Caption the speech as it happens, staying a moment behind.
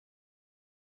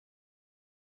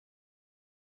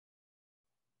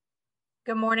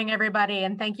Good morning, everybody,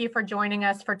 and thank you for joining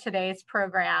us for today's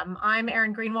program. I'm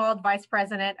Erin Greenwald, Vice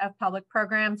President of Public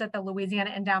Programs at the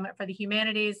Louisiana Endowment for the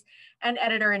Humanities and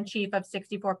Editor-in-Chief of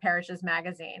 64 Parishes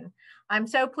magazine. I'm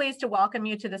so pleased to welcome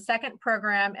you to the second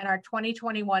program in our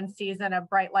 2021 season of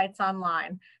Bright Lights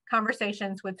Online,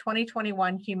 Conversations with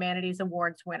 2021 Humanities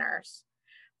Awards winners.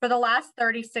 For the last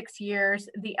 36 years,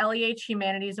 the LEH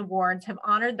Humanities Awards have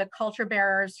honored the culture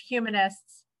bearers,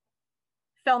 humanists,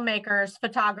 filmmakers,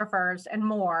 photographers, and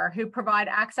more who provide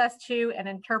access to and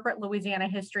interpret Louisiana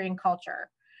history and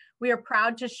culture. We are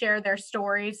proud to share their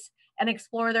stories and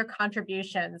explore their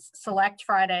contributions select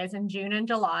Fridays in June and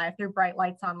July through Bright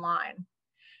Lights Online.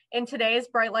 In today's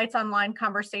Bright Lights Online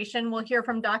conversation, we'll hear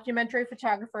from documentary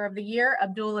photographer of the year,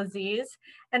 Abdul Aziz,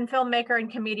 and filmmaker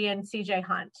and comedian, CJ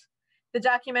Hunt. The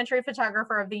Documentary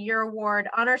Photographer of the Year Award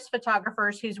honors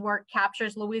photographers whose work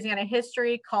captures Louisiana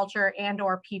history, culture,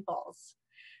 and/or peoples.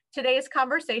 Today's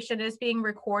conversation is being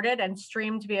recorded and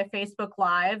streamed via Facebook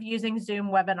Live using Zoom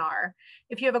webinar.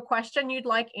 If you have a question you'd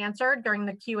like answered during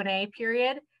the Q&A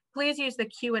period, please use the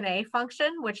Q&A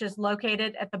function, which is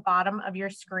located at the bottom of your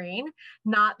screen,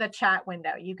 not the chat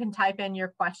window. You can type in your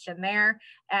question there,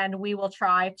 and we will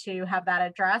try to have that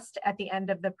addressed at the end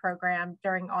of the program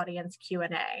during audience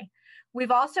Q&A.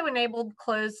 We've also enabled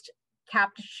closed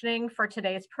captioning for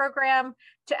today's program.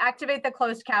 To activate the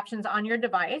closed captions on your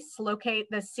device, locate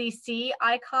the CC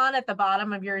icon at the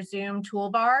bottom of your Zoom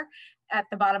toolbar at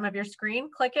the bottom of your screen,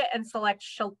 click it and select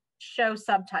show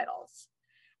subtitles.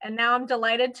 And now I'm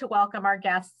delighted to welcome our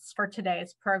guests for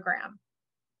today's program.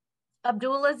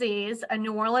 Abdul Aziz, a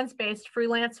New Orleans-based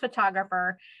freelance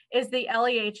photographer, is the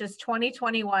LEH's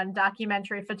 2021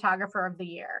 Documentary Photographer of the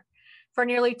Year. For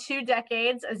nearly 2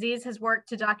 decades, Aziz has worked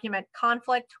to document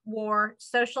conflict, war,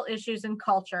 social issues, and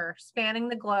culture, spanning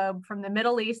the globe from the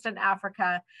Middle East and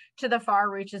Africa to the far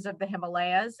reaches of the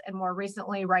Himalayas, and more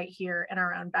recently, right here in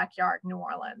our own backyard, New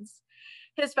Orleans.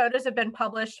 His photos have been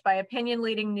published by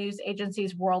opinion-leading news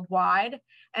agencies worldwide,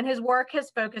 and his work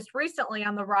has focused recently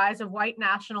on the rise of white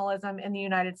nationalism in the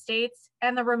United States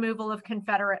and the removal of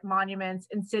Confederate monuments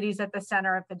in cities at the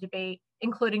center of the debate,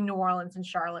 including New Orleans and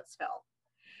Charlottesville.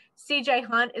 CJ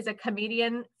Hunt is a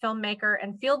comedian, filmmaker,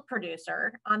 and field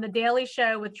producer on The Daily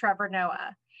Show with Trevor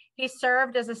Noah. He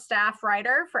served as a staff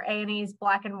writer for A&E's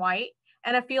Black and White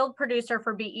and a field producer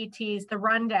for BET's The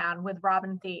Rundown with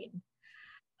Robin Thede.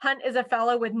 Hunt is a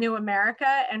fellow with New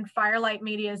America and Firelight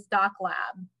Media's Doc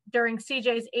Lab. During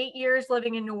CJ's 8 years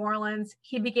living in New Orleans,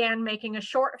 he began making a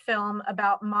short film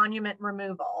about monument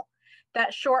removal.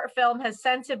 That short film has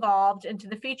since evolved into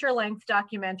the feature-length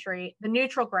documentary, The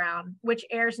Neutral Ground, which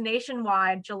airs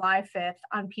nationwide July 5th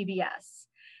on PBS.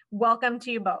 Welcome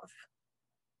to you both.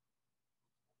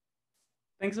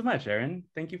 Thanks so much, Erin.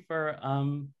 Thank you for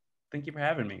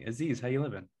having me. Aziz, how you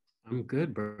living? I'm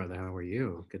good, brother. How are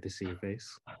you? Good to see your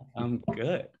face. I'm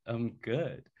good.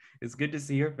 It's good to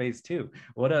see your face too.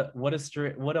 What a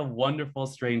wonderful,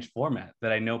 strange format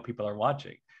that I know people are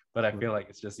watching, but I feel like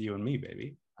it's just you and me,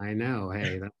 baby. I know.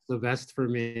 Hey, that's the best for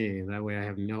me. That way I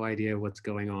have no idea what's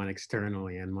going on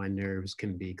externally and my nerves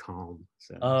can be calm.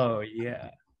 So. Oh, yeah.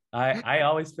 I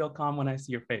always feel calm when I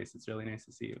see your face. It's really nice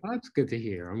to see you. Well, that's good to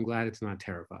hear. I'm glad it's not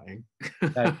terrifying.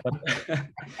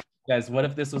 Guys, what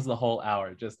if this was the whole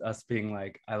hour? Just us being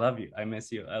like, I love you. I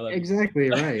miss you. I love exactly,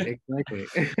 you. Right. Exactly.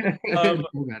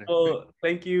 Well,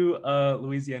 thank you,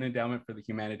 Louisiana Endowment for the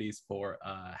Humanities, for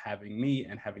having me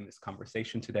and having this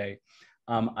conversation today.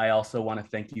 I also want to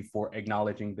thank you for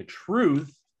acknowledging the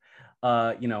truth.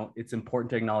 It's important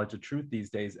to acknowledge the truth these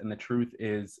days. And the truth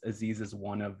is Aziz is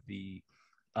one of the,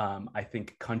 I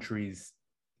think, country's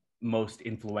most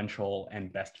influential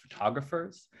and best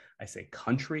photographers. I say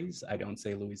countries, I don't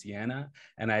say Louisiana.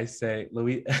 And I say,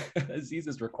 Aziz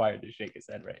is required to shake his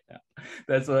head right now.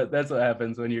 That's what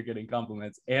happens when you're getting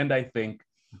compliments. And I think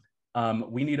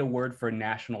we need a word for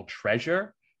national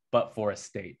treasure, but for a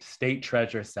state. State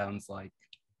treasure sounds like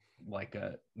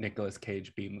a Nicolas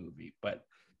Cage B movie, but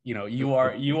you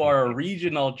are a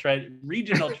regional treasure.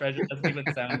 Regional treasure doesn't even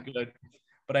sound good.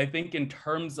 But I think in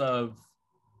terms of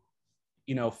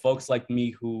folks like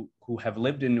me who have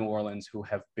lived in New Orleans, who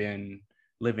have been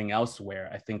living elsewhere,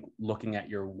 I think looking at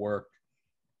your work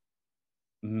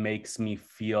makes me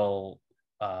feel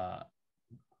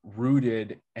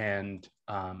rooted and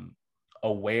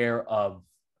aware of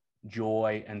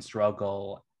joy and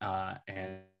struggle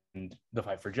and the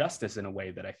fight for justice in a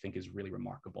way that I think is really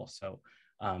remarkable. So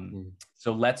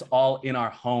so let's all in our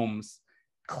homes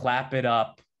clap it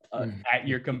up at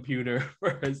your computer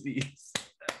for Aziz.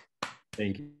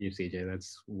 Thank you, CJ.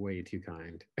 That's way too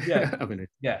kind. Yeah. Of an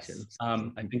yes.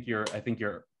 I think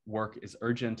your work is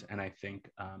urgent, and I think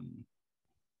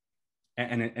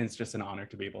and it's just an honor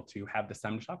to be able to have this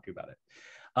time to talk to you about it.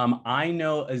 I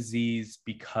know Aziz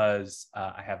because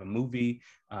I have a movie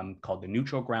called The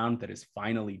Neutral Ground that is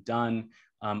finally done.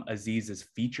 Aziz is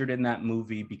featured in that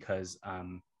movie because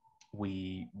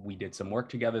we did some work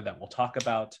together that we'll talk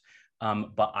about.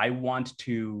 But I want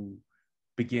to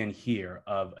begin here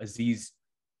of Aziz.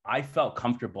 I felt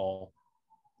comfortable,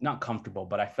 not comfortable,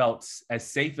 but I felt as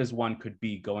safe as one could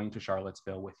be going to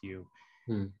Charlottesville with you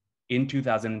in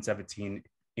 2017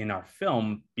 in our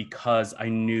film because I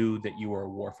knew that you were a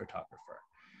war photographer.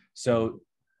 So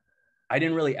I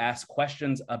didn't really ask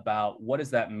questions about what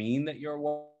does that mean that you're a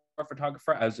war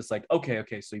photographer. I was just like, okay,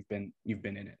 so you've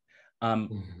been in it.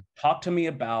 Talk to me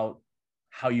about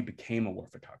how you became a war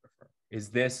photographer. Is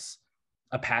this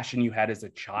a passion you had as a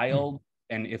child?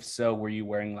 And if so, were you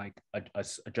wearing like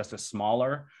just a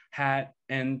smaller hat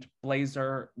and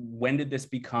blazer? When did this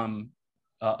become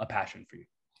a passion for you?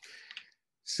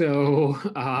 So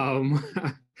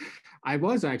I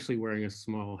was actually wearing a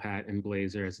small hat and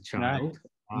blazer as a child.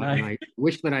 Nice. And I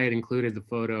wish that I had included the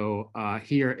photo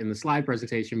here in the slide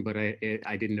presentation, but I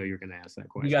didn't know you were going to ask that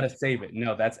question. You got to save it.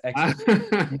 No, that's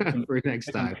excellent. For next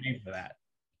time. For that.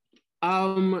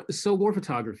 So war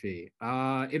photography,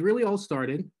 it really all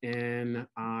started in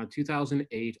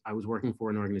 2008. I was working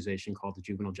for an organization called the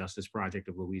Juvenile Justice Project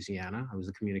of Louisiana. I was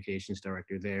the communications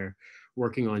director there,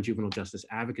 working on juvenile justice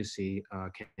advocacy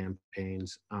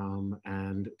campaigns.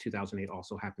 And 2008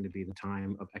 also happened to be the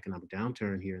time of economic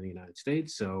downturn here in the United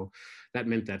States. So that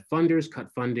meant that funders cut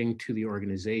funding to the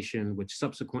organization, which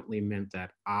subsequently meant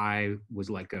that I was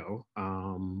let go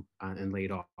and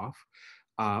laid off.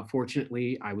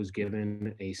 Fortunately, I was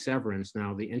given a severance.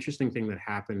 Now, the interesting thing that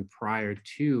happened prior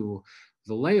to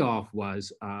the layoff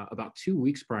was about 2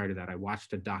 weeks prior to that, I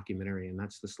watched a documentary, and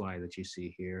that's the slide that you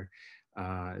see here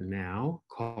now,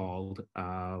 called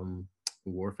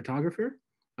War Photographer,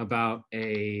 about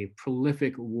a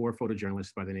prolific war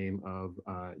photojournalist by the name of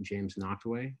James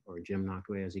Nachtwey, or Jim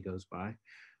Nachtwey as he goes by.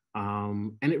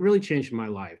 And it really changed my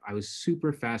life. I was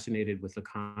super fascinated with the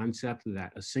concept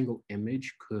that a single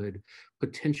image could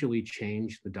potentially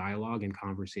change the dialogue and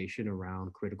conversation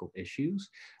around critical issues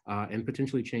and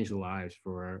potentially change the lives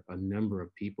for a number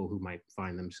of people who might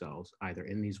find themselves either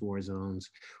in these war zones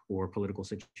or political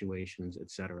situations, et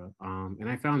cetera. And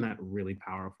I found that really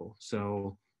powerful.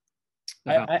 So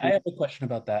I have a question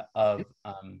about that.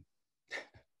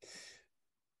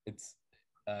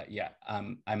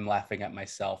 I'm laughing at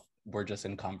myself. We're just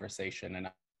in conversation and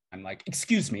I'm like,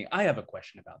 excuse me, I have a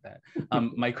question about that.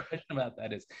 My question about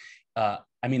that is,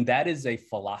 that is a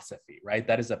philosophy, right?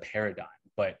 That is a paradigm.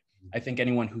 But I think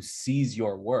anyone who sees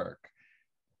your work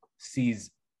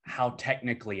sees how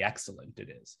technically excellent it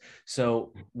is.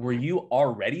 So were you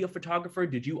already a photographer?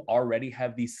 Did you already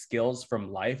have these skills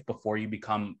from life before you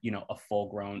become, a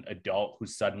full-grown adult who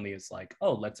suddenly is like,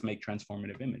 oh, let's make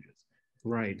transformative images?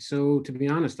 Right. So to be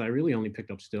honest, I really only picked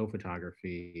up still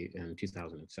photography in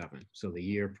 2007. So the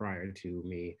year prior to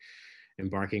me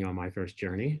embarking on my first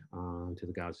journey to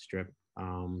the Gaza Strip.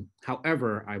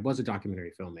 However, I was a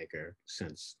documentary filmmaker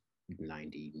since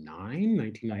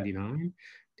 1999,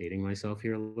 dating myself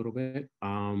here a little bit.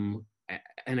 And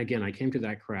again, I came to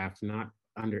that craft not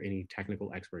under any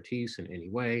technical expertise in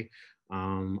any way.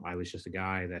 I was just a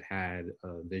guy that had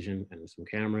a vision and some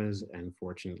cameras, and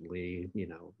fortunately,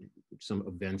 some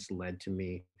events led to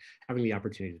me having the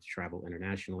opportunity to travel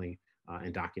internationally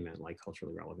and document like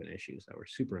culturally relevant issues that were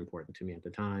super important to me at the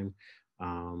time.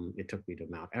 It took me to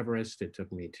Mount Everest. It took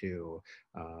me to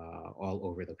all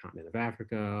over the continent of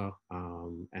Africa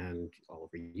and all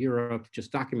over Europe,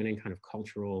 just documenting kind of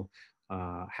cultural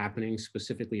happenings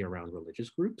specifically around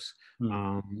religious groups.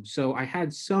 So I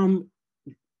had some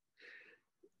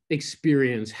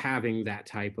experience having that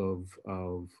type of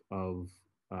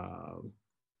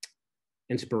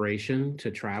inspiration to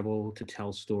travel, to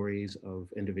tell stories of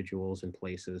individuals and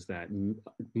places that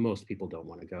most people don't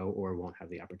want to go or won't have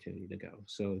the opportunity to go.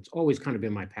 So it's always kind of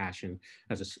been my passion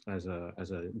as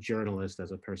a journalist,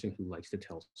 as a person who likes to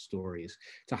tell stories,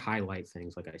 to highlight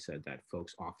things, like I said, that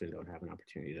folks often don't have an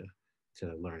opportunity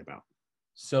to learn about.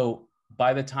 So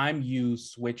by the time you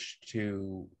switched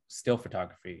to still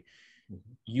photography,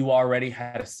 you already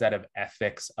had a set of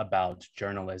ethics about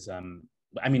journalism.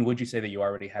 Would you say that you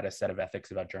already had a set of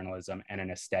ethics about journalism and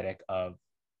an aesthetic of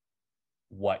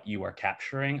what you are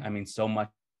capturing? So much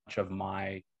of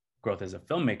my growth as a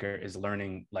filmmaker is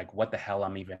learning like what the hell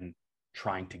I'm even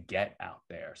trying to get out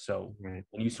there. So when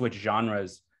you switch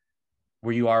genres,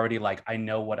 were you already like, I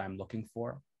know what I'm looking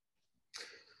for?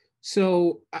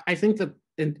 So I think that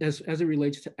as it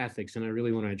relates to ethics, and I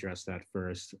really want to address that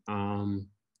first,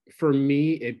 for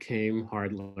me, it came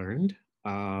hard learned.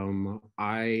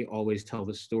 I always tell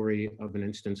the story of an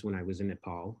instance when I was in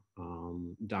Nepal,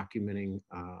 documenting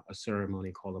a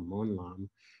ceremony called a Monlam,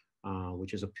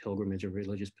 which is a pilgrimage, a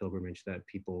religious pilgrimage that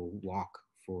people walk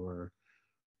for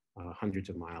hundreds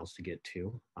of miles to get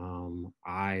to.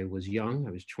 I was young,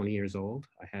 I was 20 years old.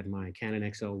 I had my Canon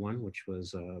XL1, which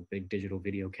was a big digital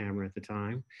video camera at the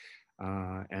time.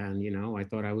 And, I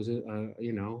thought I was,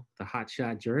 the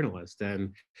hotshot journalist.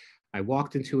 And I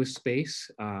walked into a space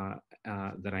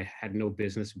that I had no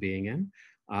business being in.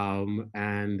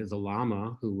 And the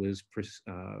Lama, who was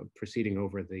proceeding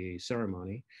over the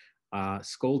ceremony,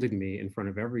 scolded me in front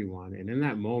of everyone. And in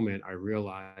that moment, I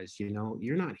realized,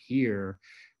 you're not here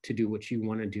to do what you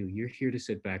want to do. You're here to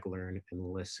sit back, learn,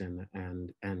 and listen,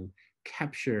 and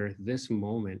capture this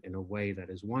moment in a way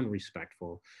that is, one,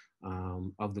 respectful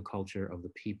of the culture, of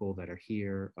the people that are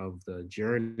here, of the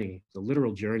journey, the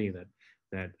literal journey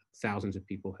that thousands of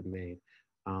people had made.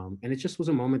 And it just was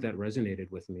a moment that resonated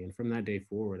with me. And from that day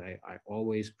forward, I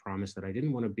always promised that I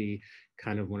didn't want to be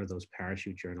kind of one of those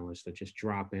parachute journalists that just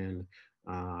drop in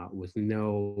with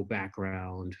no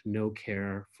background, no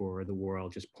care for the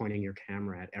world, just pointing your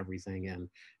camera at everything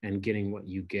and getting what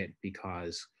you get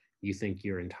because you think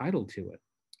you're entitled to it.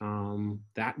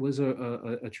 That was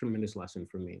a tremendous lesson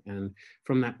for me. And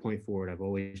from that point forward, I've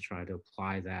always tried to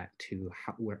apply that to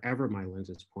wherever my lens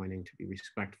is pointing, to be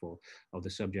respectful of the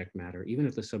subject matter. Even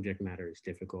if the subject matter is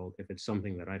difficult, if it's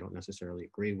something that I don't necessarily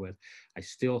agree with, I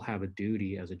still have a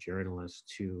duty as a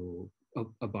journalist to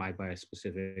abide by a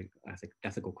specific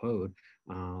ethical code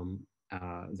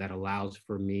that allows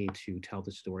for me to tell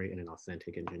the story in an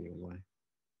authentic and genuine way.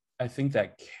 I think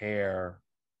that care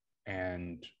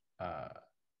and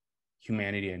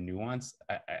humanity and nuance,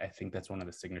 I think that's one of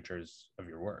the signatures of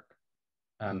your work.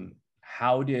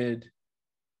 How did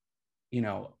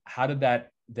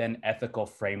that then ethical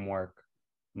framework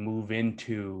move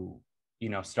into,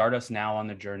 start us now on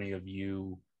the journey of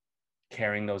you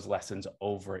carrying those lessons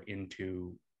over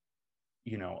into,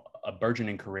 a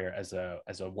burgeoning career as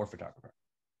a war photographer?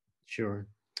 Sure.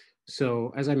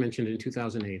 So as I mentioned, in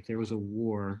 2008, there was a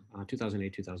war,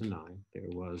 2008, 2009, there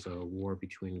was a war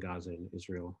between Gaza and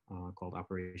Israel called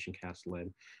Operation Cast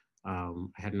Lead. I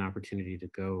had an opportunity to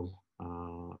go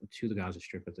to the Gaza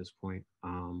Strip at this point.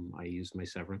 I used my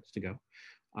severance to go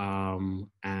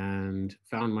and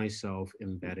found myself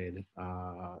embedded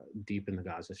deep in the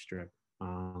Gaza Strip.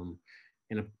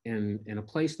 In a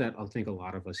place that I think a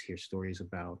lot of us hear stories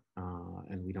about,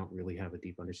 and we don't really have a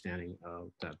deep understanding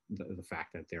of the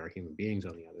fact that there are human beings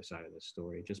on the other side of this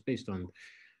story, just based on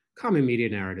common media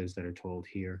narratives that are told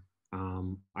here.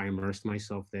 I immersed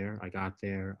myself there. I got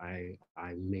there. I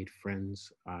made friends.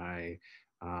 I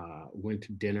went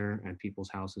to dinner at people's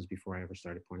houses before I ever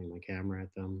started pointing my camera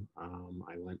at them.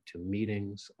 I went to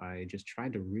meetings. I just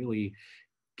tried to really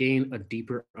gain a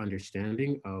deeper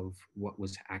understanding of what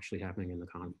was actually happening in the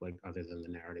conflict, other than the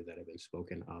narrative that had been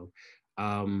spoken of.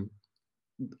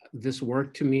 This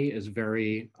work to me is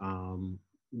very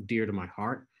dear to my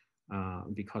heart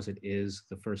because it is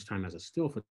the first time as a still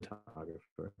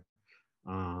photographer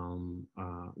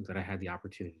that I had the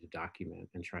opportunity to document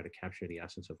and try to capture the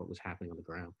essence of what was happening on the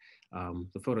ground.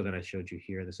 The photo that I showed you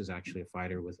here, this is actually a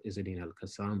fighter with Izzedine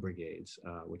al-Qassam brigades,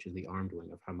 which is the armed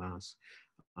wing of Hamas.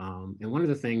 And one of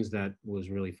the things that was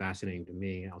really fascinating to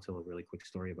me, I'll tell a really quick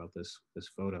story about this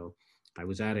photo. I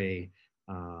was at a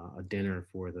dinner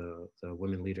for the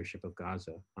women leadership of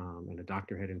Gaza, and a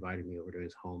doctor had invited me over to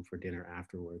his home for dinner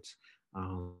afterwards.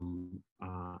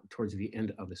 Towards the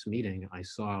end of this meeting, I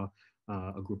saw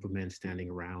a group of men standing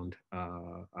around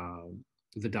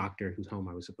the doctor whose home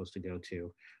I was supposed to go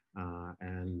to.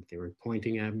 And they were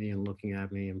pointing at me and looking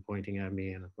at me and pointing at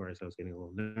me. And of course, I was getting a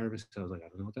little nervous. So I was like, I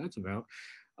don't know what that's about.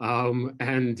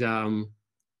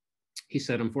 He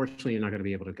said, unfortunately, you're not going to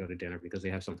be able to go to dinner because they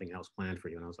have something else planned for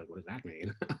you. And I was like, what does that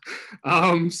mean?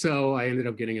 So I ended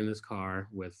up getting in this car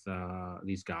with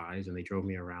these guys, and they drove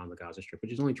me around the Gaza Strip,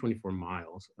 which is only 24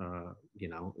 miles.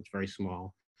 It's very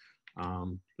small.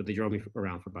 But they drove me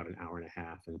around for about an hour and a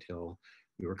half until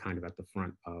we were kind of at the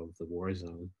front of the war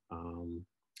zone.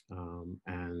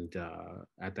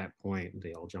 At that point,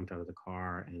 they all jumped out of the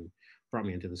car and brought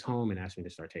me into this home and asked me to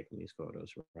start taking these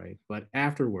photos, right? But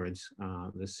afterwards,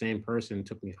 the same person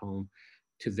took me home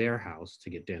to their house to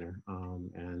get dinner,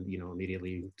 and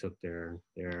immediately took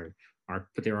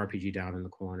put their RPG down in the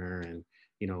corner, and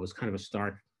it was kind of a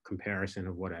stark comparison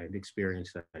of what I'd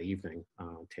experienced that evening,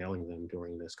 tailing them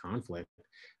during this conflict,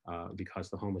 because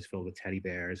the home was filled with teddy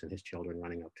bears and his children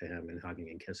running up to him and hugging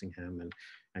and kissing him.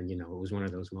 And it was one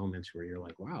of those moments where you're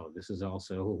like, wow, this is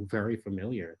also very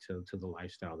familiar to the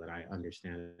lifestyle that I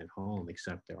understand at home,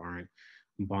 except there aren't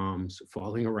bombs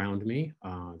falling around me.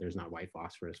 There's not white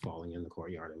phosphorus falling in the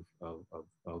courtyard of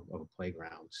a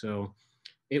playground. So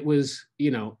it was,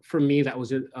 for me, that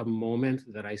was a moment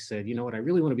that I said, you know what, I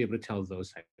really want to be able to tell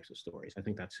those types of stories. I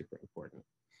think that's super important.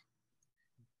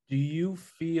 Do you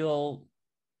feel,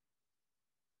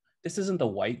 this isn't the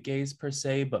white gaze per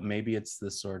se, but maybe it's the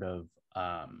sort of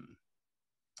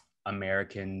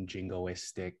American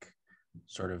jingoistic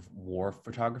sort of war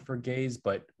photographer gaze,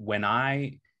 but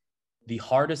the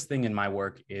hardest thing in my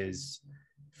work is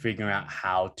figuring out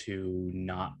how to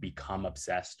not become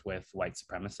obsessed with white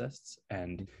supremacists.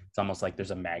 And it's almost like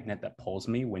there's a magnet that pulls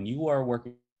me. When you are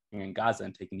working in Gaza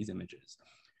and taking these images,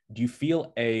 do you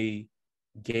feel a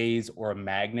gaze or a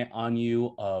magnet on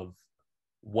you of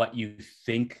what you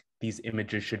think these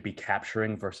images should be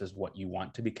capturing versus what you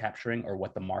want to be capturing, or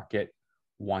what the market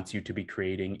wants you to be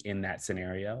creating in that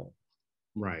scenario?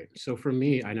 Right. So for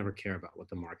me, I never care about what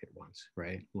the market wants,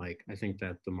 right? Like, I think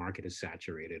that the market is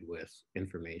saturated with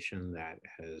information that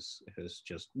has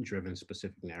just driven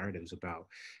specific narratives about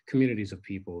communities of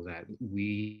people that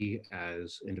we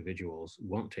as individuals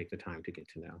won't take the time to get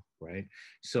to know, right?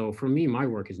 So for me, my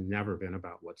work has never been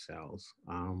about what sells.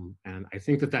 And I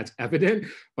think that that's evident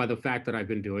by the fact that I've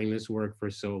been doing this work for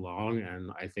so long.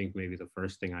 And I think maybe the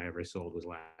first thing I ever sold was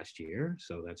last year.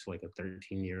 So that's like a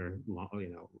 13-year,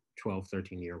 12,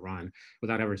 13-year run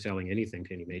without ever selling anything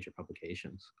to any major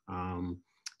publications.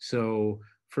 So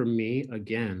for me,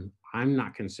 again, I'm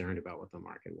not concerned about what the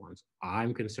market wants.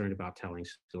 I'm concerned about telling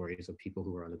stories of people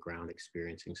who are on the ground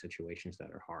experiencing situations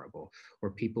that are horrible, or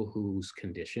people whose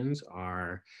conditions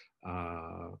are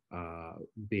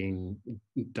being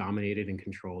dominated and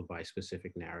controlled by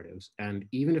specific narratives. And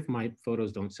even if my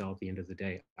photos don't sell at the end of the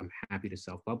day, I'm happy to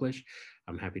self-publish.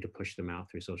 I'm happy to push them out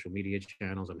through social media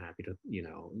channels. I'm happy to,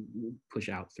 push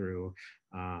out through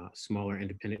smaller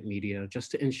independent media,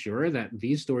 just to ensure that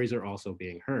these stories are also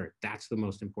being heard. That's the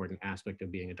most important aspect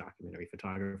of being a documentary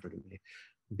photographer to me.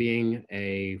 Being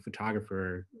a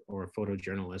photographer or a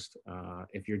photojournalist,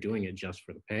 if you're doing it just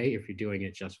for the pay, if you're doing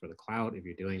it just for the clout, if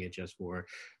you're doing it just for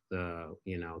the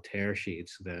tear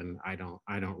sheets, then I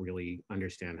don't really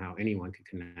understand how anyone could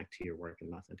connect to your work in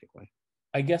an authentic way.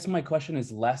 I guess my question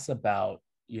is less about,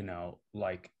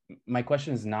 my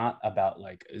question is not about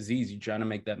like, Aziz, you trying to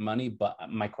make that money, but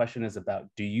my question is about,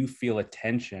 do you feel a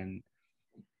tension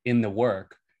in the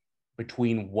work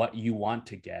between what you want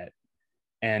to get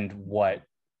and what,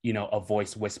 a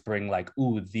voice whispering like,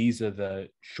 ooh, these are the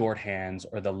shorthands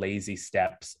or the lazy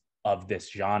steps of this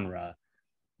genre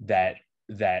that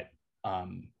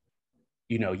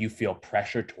you feel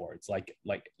pressure towards, like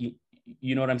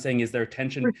you know what I'm saying? Is there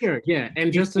tension? For sure, yeah.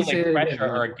 And just to say, pressure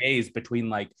or a gaze between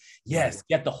like, yes, right,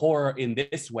 get the horror in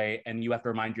this way, and you have to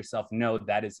remind yourself, no,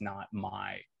 that is not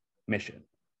my mission.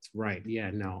 Right. Yeah,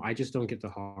 no, I just don't get the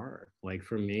horror. Like,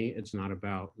 for me, it's not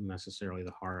about necessarily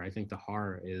the horror. I think the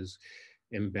horror is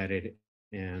embedded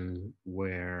in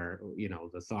where,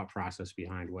 the thought process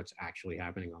behind what's actually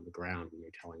happening on the ground when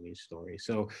you're telling these stories.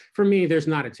 So for me, there's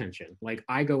not a tension. Like,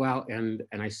 I go out and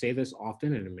I say this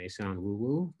often, and it may sound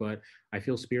woo-woo, but I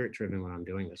feel spirit driven when I'm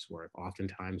doing this work.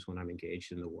 Oftentimes when I'm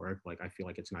engaged in the work, like, I feel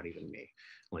like it's not even me.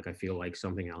 Like, I feel like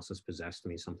something else has possessed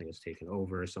me, something has taken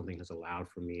over, something has allowed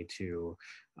for me to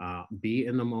be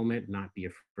in the moment, not be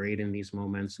afraid in these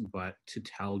moments, but to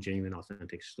tell genuine,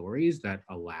 authentic stories that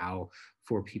allow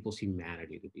for people's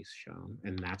humanity to be shown.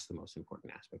 And that's the most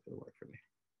important aspect of the work for me.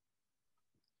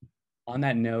 On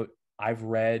that note, I've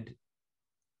read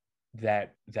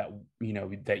that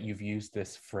you've used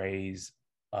this phrase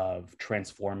of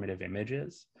transformative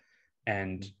images,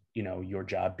 and your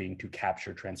job being to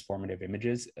capture transformative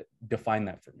images. Define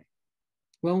that for me.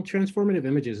 Well, transformative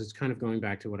images is kind of going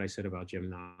back to what I said about Jim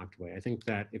Noctway. I think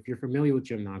that if you're familiar with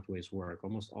Jim Noctway's work,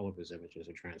 almost all of his images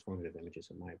are transformative images,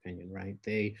 in my opinion, right?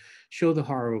 They show the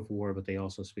horror of war, but they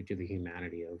also speak to the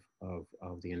humanity of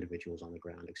the individuals on the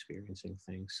ground experiencing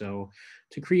things. So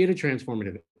to create a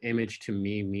transformative image, to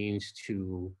me, means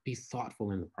to be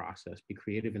thoughtful in the process, be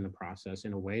creative in the process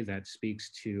in a way that speaks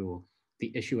to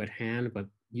the issue at hand, but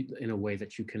in a way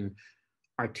that you can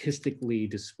artistically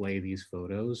display these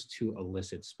photos to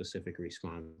elicit specific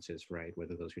responses, right?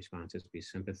 Whether those responses be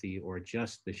sympathy or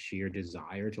just the sheer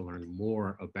desire to learn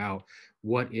more about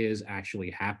what is actually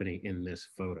happening in this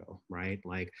photo, right?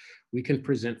 Like, we can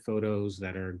present photos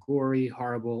that are gory,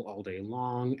 horrible all day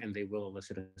long, and they will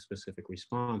elicit a specific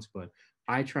response, but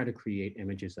I try to create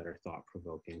images that are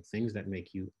thought-provoking, things that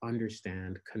make you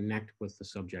understand, connect with the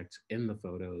subjects in the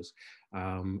photos,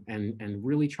 and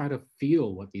really try to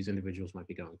feel what these individuals might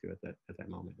be going through at that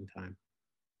moment in time.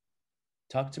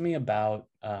 Talk to me about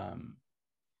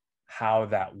how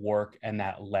that work and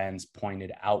that lens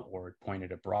pointed outward,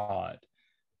 pointed abroad.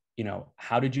 You know,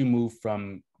 how did you move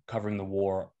from covering the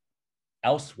war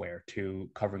elsewhere to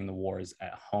covering the wars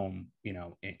at home, you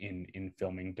know, in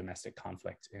filming domestic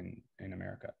conflict in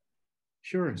America?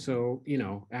 Sure. So, you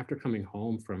know, after coming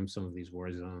home from some of these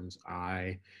war zones,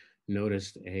 I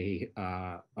noticed a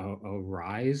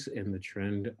rise in the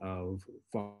trend of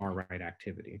far right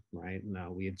activity. Right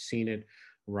now, we had seen it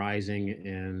rising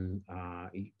in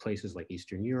places like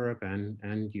Eastern Europe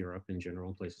and Europe in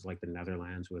general, places like the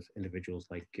Netherlands, with individuals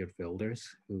like Geert Wilders,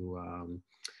 who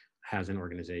has an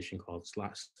organization called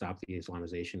Stop the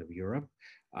Islamization of Europe.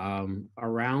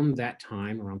 Around that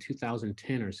time, around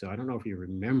 2010 or so, I don't know if you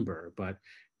remember, but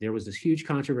there was this huge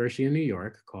controversy in New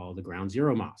York called the Ground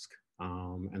Zero Mosque.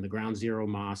 And the Ground Zero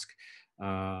Mosque,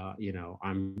 you know,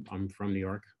 I'm from New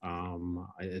York.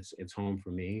 It's home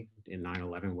for me. And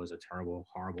 9/11 was a terrible,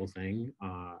 horrible thing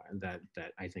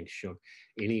that I think shook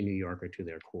any New Yorker to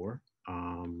their core.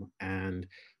 And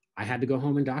I had to go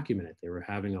home and document it. They were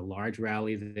having a large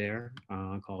rally there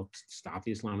called Stop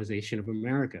the Islamization of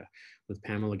America with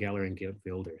Pamela Geller and Geert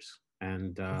Wilders.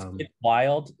 And it's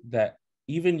wild that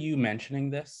even you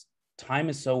mentioning this, time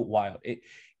is so wild.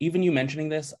 Even you mentioning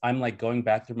this, I'm like going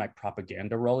back through my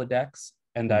propaganda Rolodex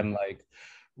and I'm like,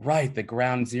 right, the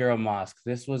Ground Zero Mosque.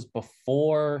 This was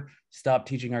before Stop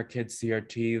Teaching Our Kids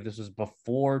CRT. This was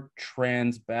before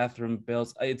trans bathroom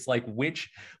bills. It's like, which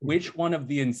one of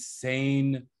the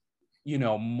insane, you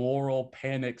know, moral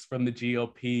panics from the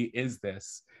GOP is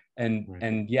this?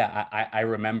 And yeah, I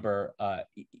remember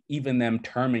even them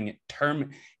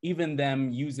even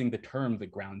them using the term the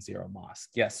Ground Zero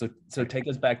Mosque. Yes, so take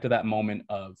us back to that moment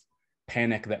of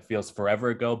panic that feels forever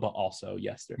ago, but also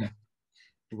yesterday.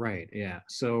 Right. Yeah.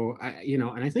 So you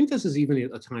know, and I think this is even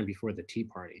a time before the Tea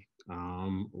Party,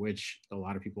 which a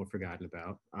lot of people have forgotten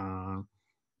about.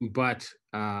 But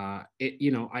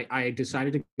you know, I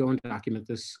decided to go and document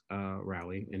this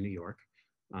rally in New York,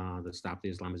 the Stop the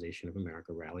Islamization of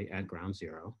America rally at Ground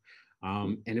Zero.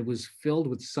 And it was filled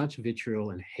with such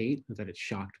vitriol and hate that it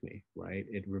shocked me, right?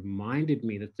 It reminded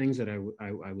me that things that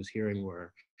I was hearing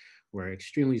were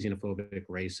extremely xenophobic,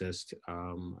 racist,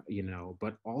 you know,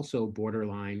 but also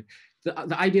borderline.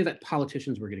 The idea that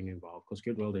politicians were getting involved, because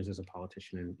Geert Wilders is a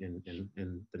politician in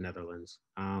the Netherlands.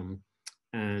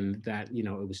 And that, you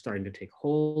know, it was starting to take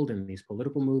hold in these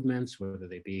political movements, whether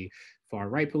they be far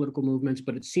right political movements,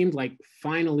 but it seemed like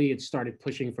finally it started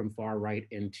pushing from far right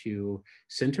into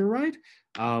center right,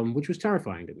 which was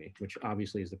terrifying to me, which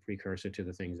obviously is the precursor to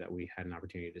the things that we had an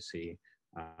opportunity to see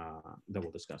that we'll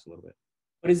discuss a little bit.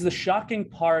 But is the shocking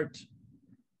part,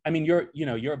 I mean,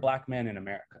 you're a Black man in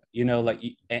America, you know, like,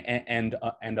 and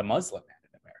a Muslim man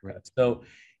in America. Right. So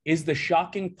is the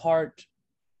shocking part,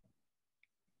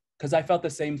 because I felt the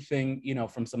same thing, you know,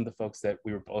 from some of the folks that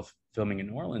we were both filming in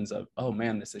New Orleans of, oh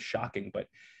man, this is shocking. But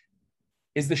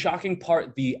is the shocking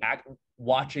part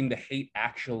watching the hate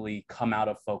actually come out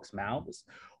of folks' mouths?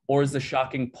 Or is the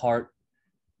shocking part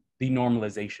the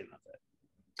normalization of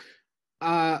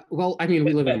it? Well, I mean,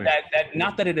 we live in America.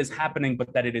 Not that it is happening,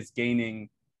 but that it is gaining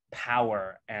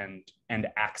power and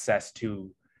access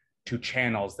to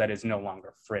channels that is no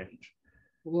longer fringe.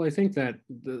 Well, I think that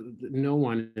no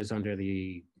one is under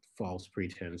the false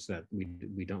pretense that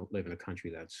we don't live in a country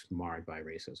that's marred by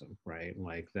racism, right?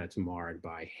 Like that's marred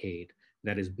by hate,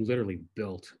 that is literally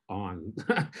built on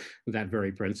that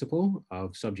very principle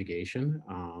of subjugation,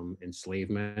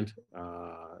 enslavement,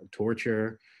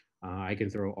 torture. I can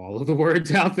throw all of the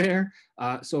words out there.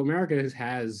 So America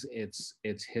has its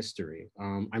history.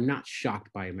 I'm not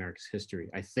shocked by America's history.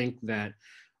 I think that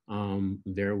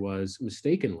there was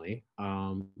mistakenly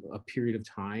a period of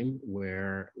time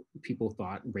where people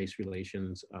thought race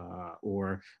relations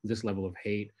or this level of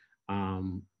hate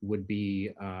would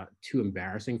be too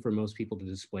embarrassing for most people to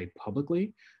display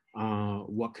publicly.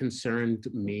 What concerned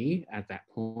me at that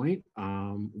point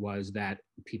was that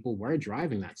people were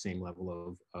driving that same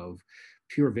level of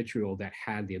pure vitriol that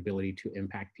had the ability to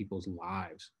impact people's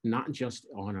lives, not just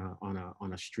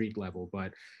on a street level,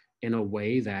 but in a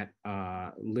way that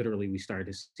literally we started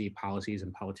to see policies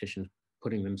and politicians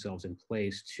putting themselves in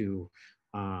place to,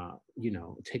 you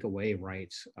know, take away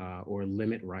rights or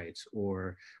limit rights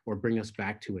or bring us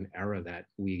back to an era that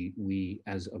we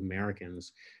as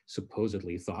Americans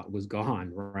supposedly thought was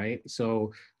gone, right?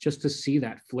 So just to see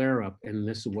that flare up in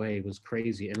this way was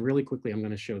crazy. And really quickly, I'm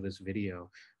going to show this video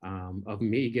of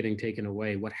me getting taken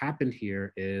away. What happened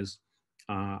here is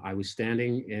I was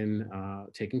standing in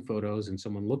taking photos and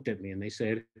someone looked at me and they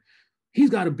said, he's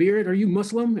got a beard. Are you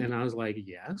Muslim? And I was like,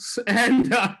 yes.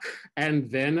 And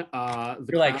then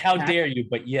you're like, how dare you?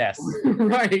 But yes.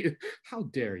 Right. How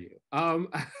dare you?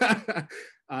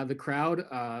 The crowd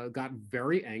got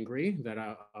very angry that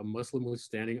a Muslim was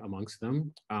standing amongst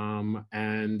them,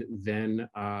 and then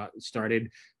started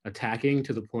attacking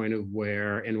to the point of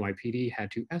where NYPD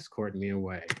had to escort me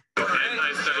away.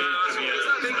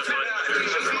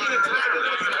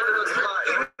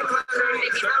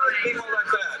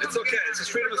 It's okay. It's a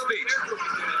freedom of speech.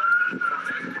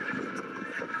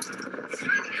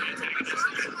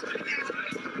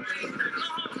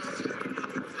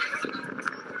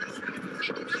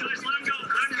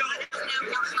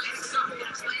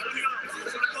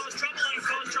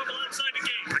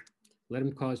 Let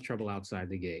him cause trouble outside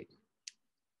the gate.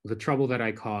 The trouble that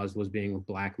I caused was being a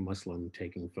Black Muslim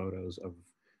taking photos of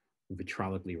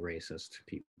vitriolically racist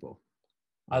people.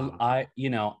 I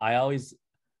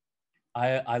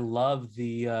love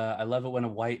it when a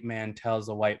white man tells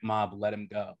a white mob, let him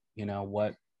go. You know,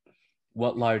 what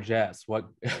largesse,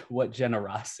 what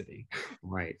generosity.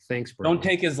 Right. Thanks, bro. Don't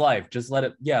take his life. Just let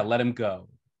him go.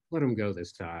 Let him go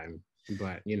this time.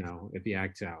 But, you know, if he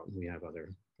acts out, we have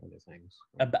other things.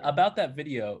 About that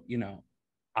video, you know,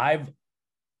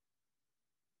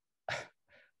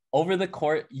 over the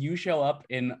course, you show up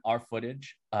in our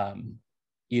footage,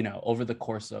 you know, over the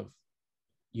course of,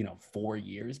 you know, 4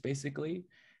 years, basically,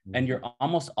 and you're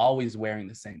almost always wearing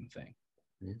the same thing.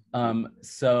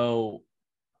 So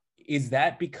is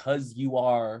that because you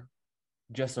are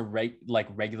just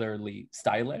regularly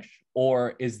stylish,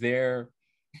 or is there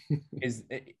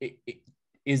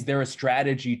is there a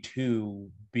strategy to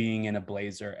being in a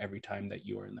blazer every time that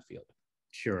you are in the field?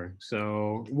 Sure.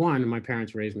 So one, my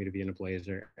parents raised me to be in a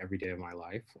blazer every day of my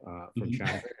life from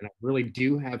childhood, and I really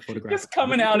do have photographs. Just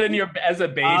coming out as a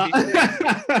baby.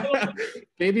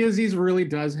 Baby Aziz really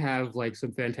does have like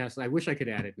some fantastic. I wish I could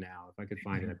add it now if I could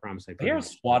find it. I promise I could. They are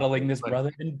swaddling this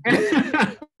brother.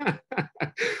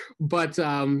 But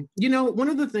you know, one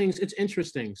of the things, it's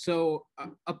interesting. So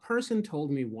a person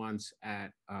told me once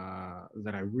that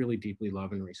I really deeply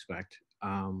love and respect,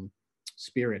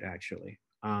 Spirit actually.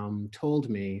 Told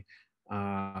me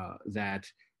that,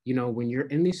 you know, when you're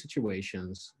in these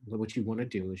situations, what you want to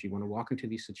do is you want to walk into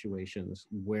these situations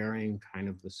wearing kind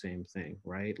of the same thing,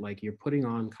 right? Like you're putting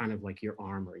on kind of like your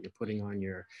armor, you're putting on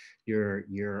your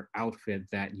outfit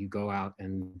that you go out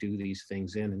and do these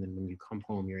things in, and then when you come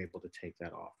home, you're able to take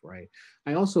that off, right?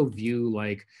 I also view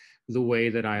like the way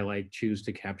that I like choose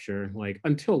to capture, like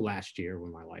until last year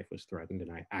when my life was threatened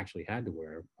and I actually had to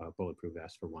wear a bulletproof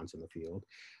vest for once in the field.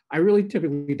 I really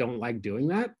typically don't like doing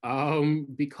that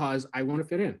because I want to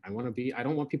fit in. I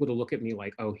don't want people to look at me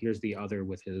like, oh, here's the other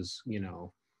with his, you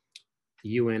know,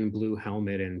 UN blue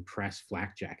helmet and press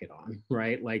flak jacket on,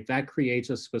 right? Like that creates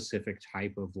a specific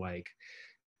type of like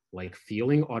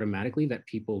feeling automatically that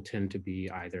people tend to be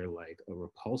either like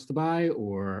repulsed by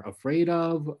or afraid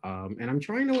of. And I'm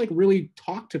trying to like really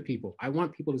talk to people. I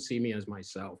want people to see me as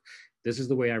myself. This is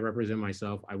the way I represent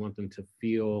myself. I want them to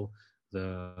feel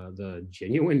the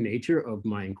genuine nature of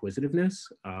my inquisitiveness.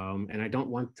 And I don't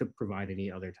want to provide any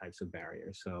other types of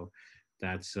barriers. So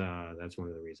that's one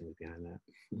of the reasons behind that.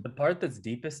 The part that's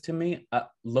deepest to me,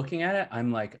 looking at it,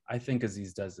 I'm like, I think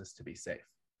Aziz does this to be safe.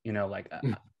 You know, like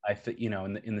I think, you know,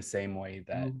 in the same way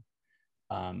that,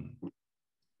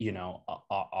 you know,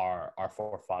 our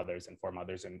forefathers and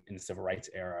foremothers in the civil rights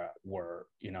era were,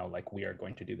 you know, like, we are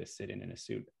going to do this sit-in a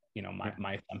suit. You know,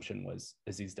 my assumption was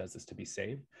Aziz does this to be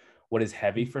safe. What is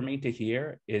heavy for me to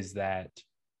hear is that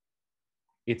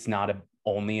it's not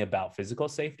only about physical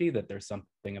safety, that there's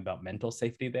something about mental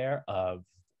safety there, of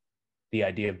the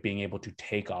idea of being able to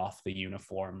take off the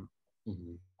uniform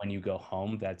when you go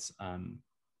home. That's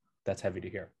heavy to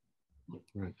hear.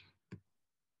 Right.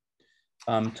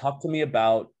 Talk to me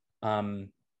about,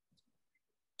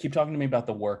 keep talking to me about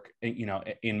the work, you know,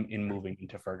 in moving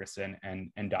into Ferguson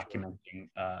and documenting,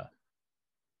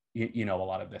 you know, a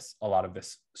lot of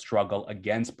this struggle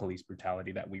against police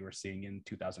brutality that we were seeing in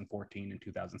 2014 and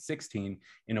 2016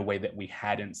 in a way that we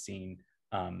hadn't seen,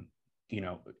 you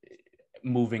know,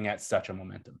 moving at such a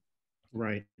momentum.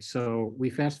 Right. So we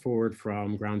fast forward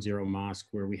from Ground Zero Mosque,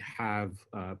 where we have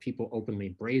people openly,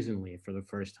 brazenly, for the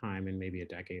first time in maybe a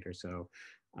decade or so,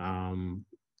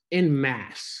 in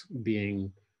mass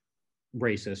being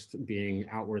racist, being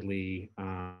outwardly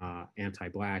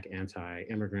anti-Black,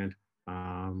 anti-immigrant.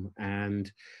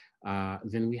 And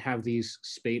then we have these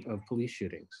spate of police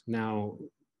shootings. Now,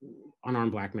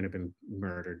 unarmed black men have been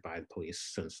murdered by the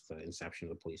police since the inception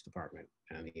of the police department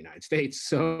in the United States.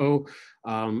 So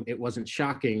it wasn't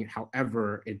shocking.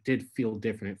 However, it did feel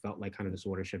different. It felt like kind of this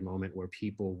watershed moment where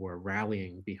people were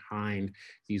rallying behind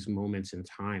these moments in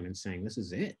time and saying, this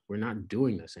is it. We're not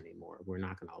doing this anymore. We're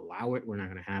not going to allow it. We're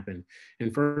not going to happen. In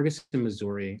Ferguson,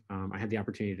 Missouri, I had the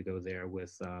opportunity to go there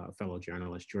with a fellow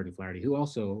journalist, Jordan Flaherty, who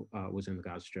also was in the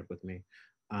Gaza Strip with me.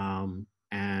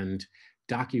 And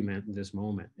document this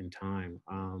moment in time.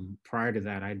 Prior to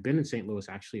that, I'd been in St. Louis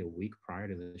actually a week prior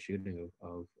to the shooting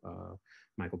of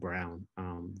Michael Brown,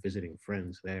 visiting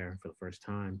friends there for the first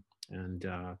time. And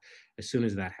as soon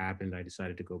as that happened, I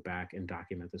decided to go back and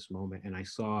document this moment. And I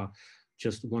saw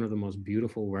just one of the most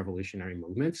beautiful revolutionary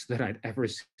movements that I'd ever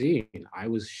seen. I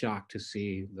was shocked to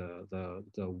see the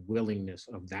willingness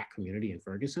of that community in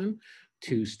Ferguson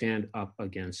to stand up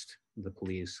against the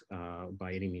police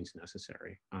by any means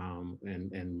necessary,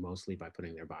 and mostly by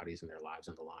putting their bodies and their lives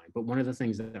on the line. But one of the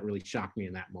things that really shocked me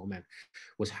in that moment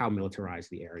was how militarized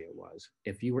the area was.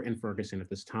 If you were in Ferguson at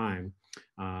this time,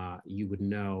 you would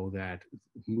know that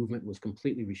movement was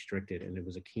completely restricted, and it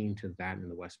was akin to that in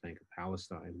the West Bank of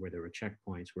Palestine, where there were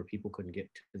checkpoints, where people couldn't get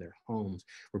to their homes,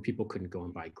 where people couldn't go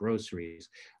and buy groceries,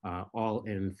 all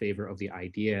in favor of the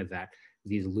idea that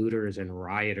these looters and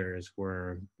rioters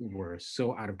were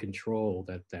so out of control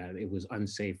that it was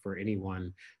unsafe for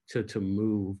anyone to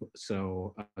move.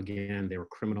 So again, they were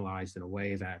criminalized in a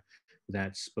way that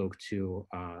spoke to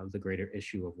the greater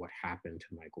issue of what happened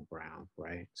to Michael Brown,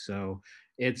 right? So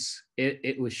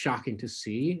it was shocking to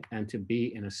see and to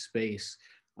be in a space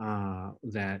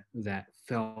that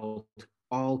felt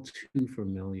all too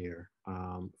familiar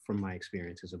from my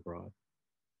experiences abroad.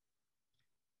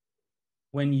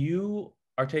 When you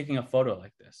are taking a photo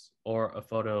like this, or a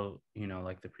photo,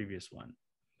 like the previous one,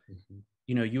 Mm-hmm.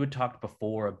 You had talked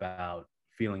before about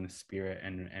feeling the spirit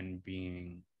and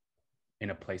being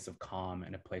in a place of calm,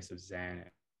 and a place of zen,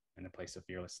 and a place of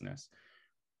fearlessness.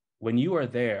 When you are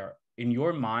there, in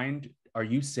your mind, are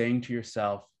you saying to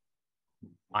yourself,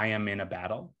 I am in a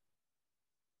battle?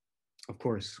 Of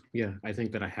course, yeah. I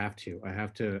think that I have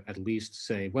to at least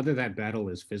say whether that battle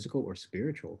is physical or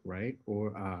spiritual, right?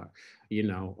 Or,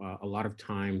 a lot of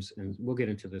times, and we'll get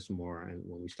into this more and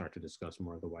when we start to discuss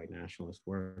more of the white nationalist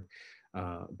work,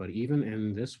 but even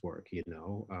in this work,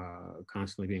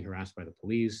 constantly being harassed by the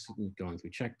police, going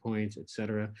through checkpoints,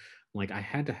 etc. Like I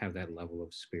had to have that level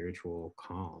of spiritual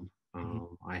calm.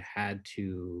 I had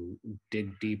to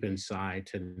dig deep inside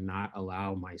to not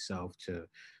allow myself to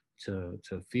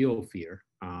feel fear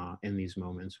in these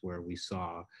moments where we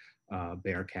saw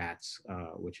Bearcats,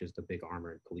 which is the big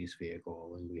armored police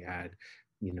vehicle, and we had,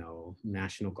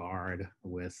 National Guard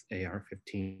with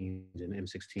AR-15s and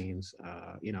M16s,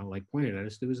 like pointed at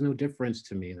us. There was no difference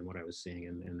to me than what I was seeing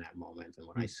in that moment and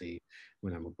what I see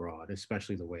when I'm abroad,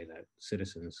 especially the way that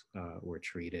citizens were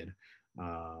treated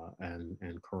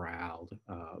and corralled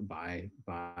by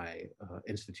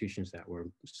institutions that were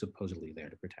supposedly there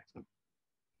to protect them.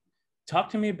 Talk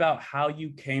to me about how you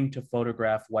came to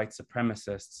photograph white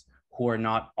supremacists who are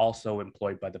not also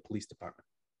employed by the police department.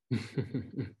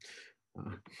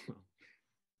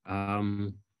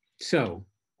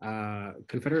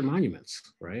 Confederate monuments,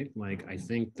 right? Like, I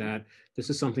think that this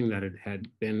is something that it had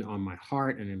been on my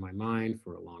heart and in my mind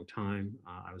for a long time.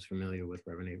 I was familiar with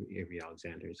Reverend Avery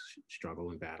Alexander's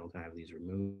struggle and battle to have these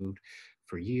removed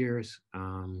for years.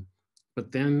 But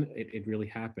then it really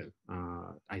happened.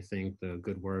 I think the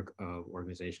good work of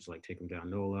organizations like Take 'Em Down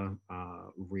NOLA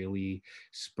really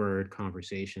spurred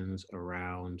conversations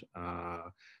around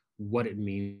what it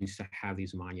means to have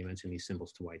these monuments and these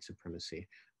symbols to white supremacy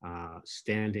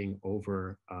standing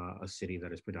over a city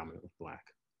that is predominantly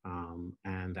Black.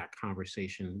 And that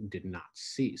conversation did not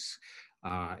cease.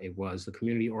 It was the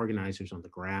community organizers on the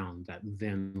ground that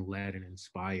then led and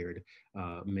inspired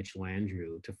Mitch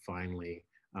Landrieu to finally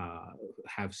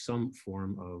have some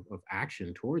form of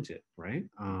action towards it, right?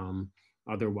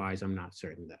 Otherwise, I'm not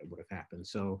certain that it would have happened.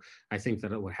 So I think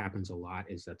that what happens a lot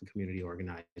is that the community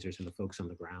organizers and the folks on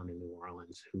the ground in New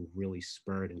Orleans who really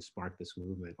spurred and sparked this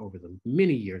movement over the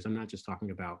many years, I'm not just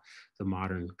talking about the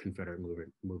modern Confederate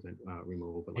movement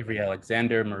removal, but Avery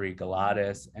Alexander, Marie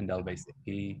Galatas, and Elbe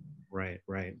Sepi. Right.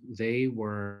 They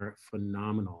were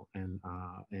phenomenal and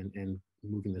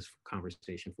moving this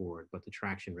conversation forward, but the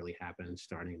traction really happened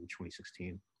starting in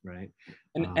 2016, right?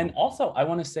 And also, I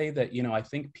want to say that,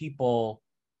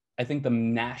 I think the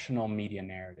national media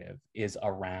narrative is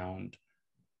around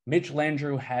Mitch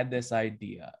Landrieu had this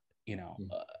idea,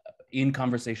 in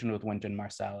conversation with Wynton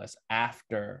Marsalis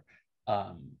after,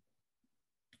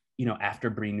 after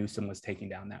Bree Newsom was taking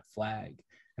down that flag.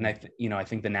 And I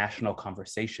think the national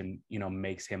conversation,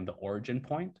 makes him the origin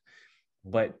point.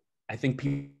 But I think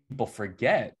people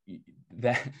forget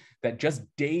that just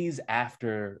days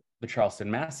after the Charleston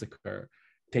massacre,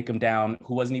 Take 'em Down,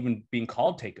 who wasn't even being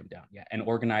called Take 'em Down yet, and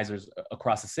organizers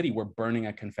across the city were burning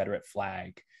a Confederate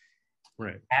flag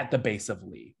at the base of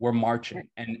Lee. We're marching,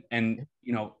 and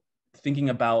thinking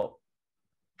about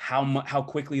how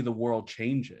quickly the world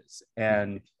changes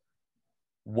and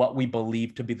what we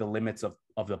believe to be the limits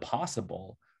of the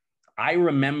possible. I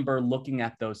remember looking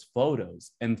at those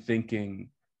photos and thinking,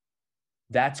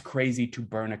 that's crazy to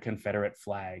burn a Confederate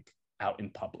flag out in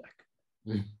public.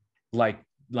 Like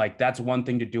that's one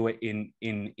thing to do it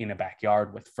in a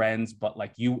backyard with friends, but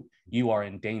like you are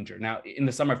in danger. Now, in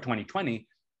the summer of 2020,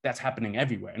 that's happening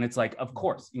everywhere. And it's like, of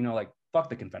course, like, fuck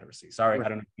the Confederacy. Sorry, I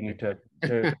don't know if you need to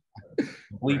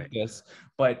bleep this,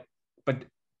 but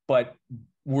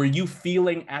were you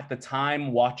feeling at the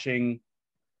time watching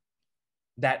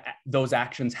those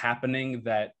actions happening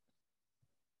that,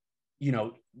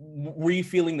 were you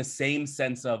feeling the same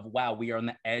sense of, wow, we are on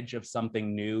the edge of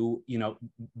something new?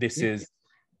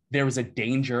 There was a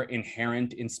danger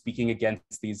inherent in speaking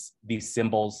against these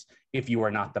symbols if you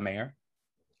are not the mayor?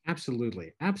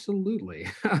 Absolutely. It's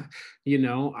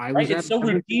so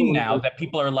routine now that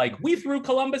people are like, we threw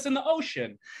Columbus in the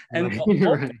ocean, and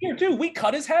here too, we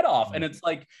cut his head off. And it's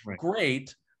like,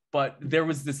 great, but there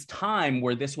was this time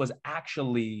where this was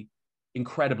actually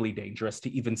incredibly dangerous to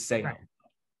even say.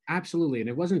 Absolutely. And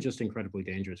it wasn't just incredibly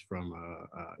dangerous from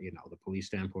the police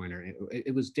standpoint, or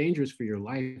it was dangerous for your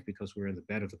life because we're in the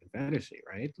bed of the Confederacy,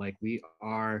 right? Like, we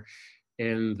are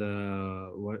in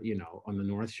on the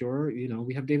North Shore,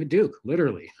 we have David Duke,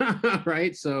 literally,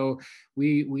 right? So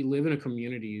we live in a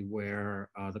community where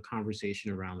the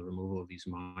conversation around the removal of these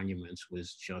monuments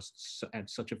was just at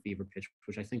such a fever pitch,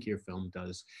 which I think your film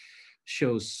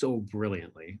shows so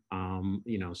brilliantly,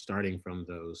 starting from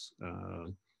those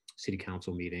city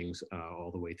council meetings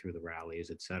all the way through the rallies,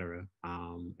 et cetera.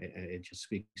 It just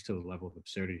speaks to the level of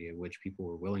absurdity at which people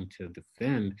were willing to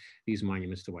defend these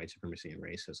monuments to white supremacy and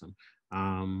racism.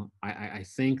 I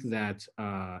think that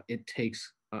it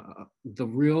takes the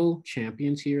real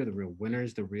champions here, the real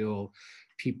winners, the real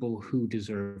people who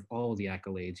deserve all the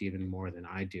accolades even more than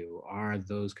I do, are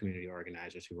those community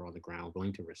organizers who are on the ground,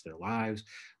 willing to risk their lives,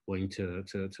 willing to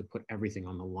put everything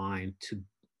on the line to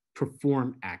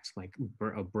perform acts like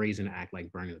a brazen act like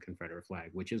burning the Confederate flag,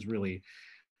 which is really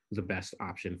the best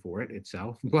option for it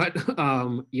itself. But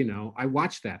I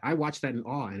watched that in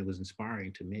awe, and it was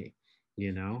inspiring to me. We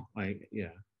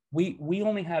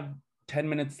only have 10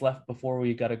 minutes left before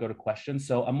we got to go to questions.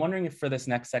 So I'm wondering if for this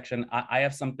next section, I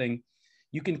have something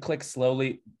you can click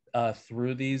slowly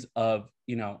through these of,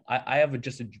 I have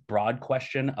just a broad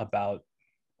question about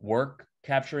work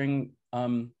capturing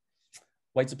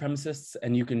white supremacists,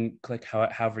 and you can click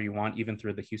however you want, even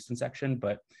through the Houston section,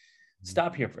 but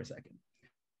stop here for a second.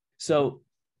 So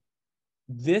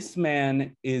this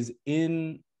man is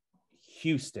in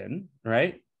Houston,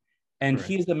 right? And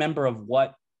he's a member of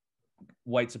what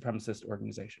white supremacist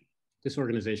organization? This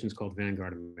organization is called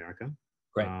Vanguard America.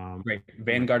 Great.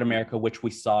 Vanguard America, which we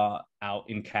saw out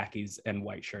in khakis and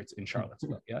white shirts in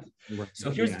Charlottesville, yes? So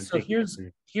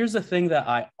here's the thing that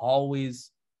I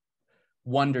always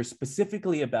wonder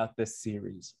specifically about this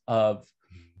series of,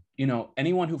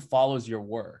 anyone who follows your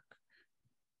work,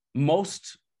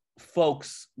 most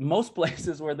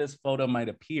places where this photo might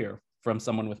appear from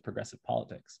someone with progressive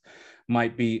politics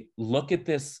might be, look at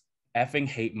this effing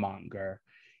hate monger.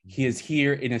 He is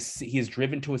here he is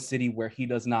driven to a city where he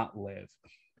does not live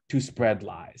to spread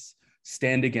lies,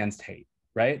 stand against hate,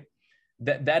 right?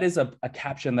 That is a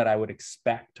caption that I would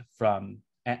expect from,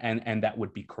 and that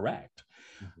would be correct.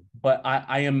 But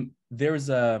there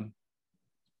is a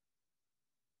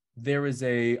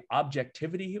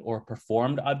objectivity or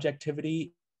performed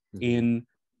objectivity in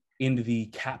the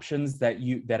captions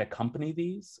that accompany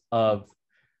these,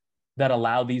 that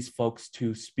allow these folks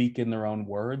to speak in their own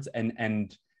words,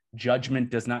 and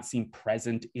judgment does not seem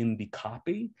present in the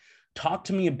copy. Talk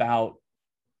to me about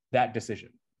that decision.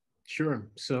 Sure.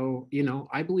 So,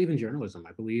 I believe in journalism.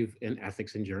 I believe in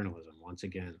ethics in journalism. Once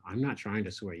again, I'm not trying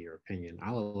to sway your opinion.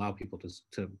 I'll allow people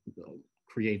to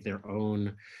create their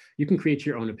own. You can create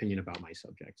your own opinion about my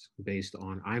subjects based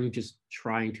on, I'm just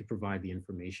trying to provide the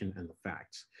information and the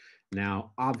facts.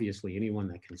 Now, obviously, anyone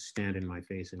that can stand in my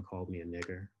face and call me a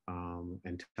nigger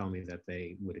and tell me that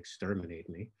they would exterminate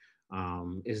me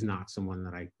is not someone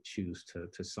that I choose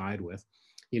to side with.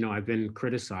 I've been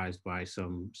criticized by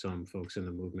some folks in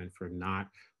the movement for not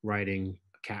writing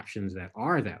captions that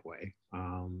are that way,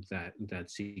 that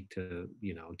seek to,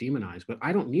 demonize. But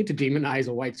I don't need to demonize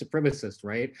a white supremacist,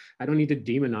 right? I don't need to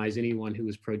demonize anyone who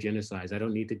is pro-genocide. I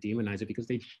don't need to demonize it because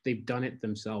they've done it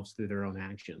themselves through their own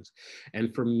actions.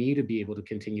 And for me to be able to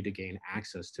continue to gain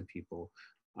access to people,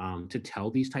 to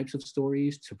tell these types of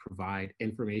stories, to provide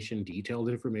information, detailed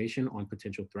information on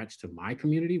potential threats to my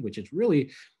community, which is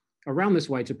really around this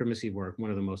white supremacy work,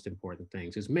 one of the most important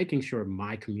things is making sure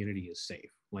my community is safe.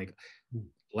 Like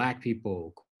Black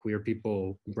people, queer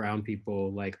people, brown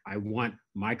people, like I want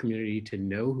my community to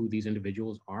know who these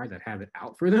individuals are that have it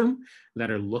out for them,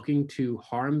 that are looking to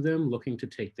harm them, looking to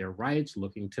take their rights,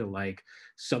 looking to like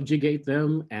subjugate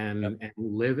them and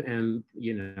live in,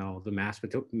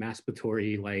 the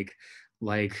masturbatory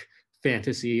like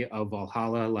fantasy of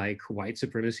Valhalla, like white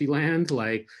supremacy land.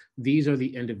 Like these are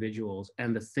the individuals.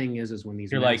 And the thing is when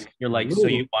these you're like so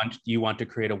you want to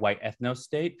create a white ethno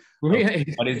state. Right.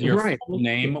 What is your full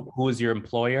name? Who is your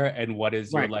employer? And what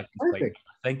is your license plate?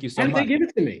 Thank you so much. And they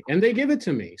give it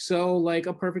to me. So like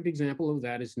a perfect example of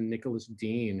that is Nicholas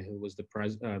Dean, who was the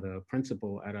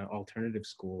principal at an alternative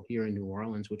school here in New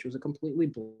Orleans, which was a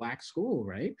completely Black school,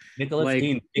 right? Nicholas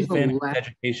Dean, big fan of his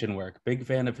education work, big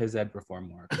fan of his ed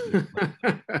reform work.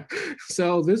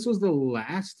 So this was the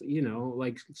last,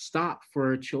 stop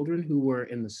for children who were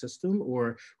in the system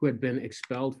or who had been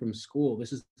expelled from school.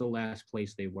 This is the last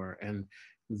place they were. And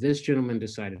this gentleman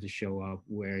decided to show up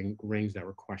wearing rings that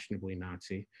were questionably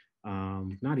Nazi,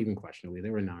 not even questionably, they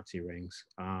were Nazi rings,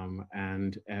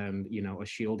 and a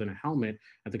shield and a helmet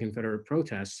at the Confederate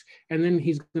protests. And then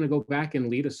he's going to go back and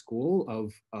lead a school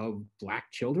of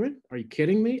Black children. Are you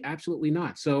kidding me? Absolutely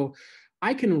not. So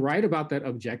I can write about that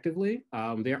objectively.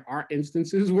 There are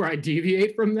instances where I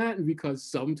deviate from that because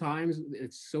sometimes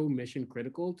it's so mission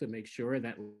critical to make sure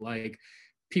that like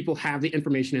people have the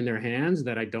information in their hands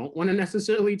that I don't want to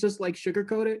necessarily just like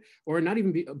sugarcoat it, or not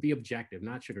even be objective,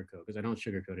 not sugarcoat, because I don't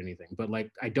sugarcoat anything, but like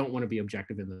I don't want to be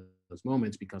objective in those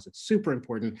moments because it's super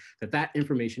important that that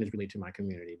information is relayed to my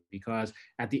community. Because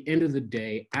at the end of the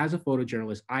day, as a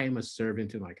photojournalist, I am a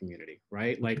servant to my community,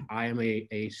 right? Like I am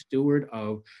a steward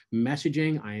of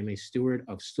messaging. I am a steward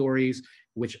of stories,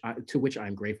 to which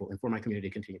I'm grateful, and for my community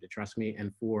to continue to trust me,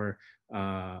 and for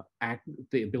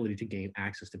the ability to gain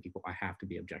access to people, I have to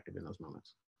be objective in those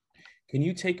moments. Can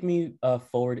you take me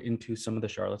forward into some of the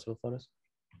Charlottesville photos?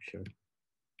 Sure.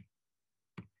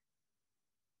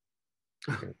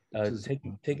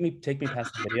 Take me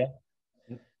past the video.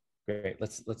 Great.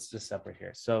 Let's just separate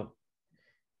here. So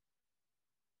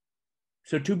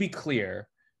to be clear,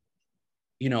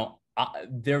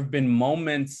 there have been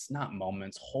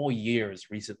whole years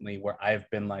recently where I've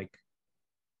been like,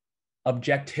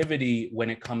 objectivity when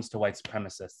it comes to white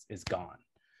supremacists is gone.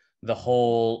 The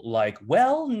whole like,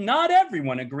 well, not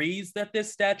everyone agrees that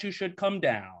this statue should come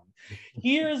down.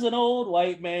 Here's an old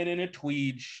white man in a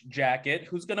tweed jacket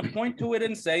who's going to point to it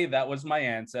and say, that was my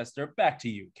ancestor. Back to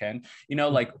you, Ken.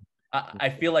 I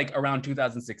feel like around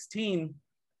 2016,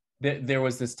 there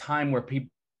was this time where people,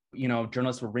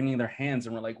 journalists were wringing their hands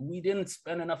and were like, we didn't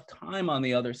spend enough time on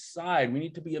the other side. We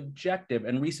need to be objective.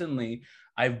 And recently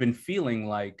I've been feeling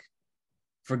like,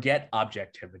 forget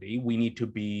objectivity. We need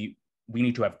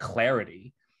to have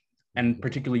clarity, and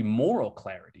particularly moral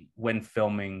clarity when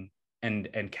filming and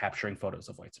capturing photos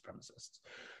of white supremacists.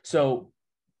 So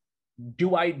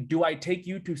do I take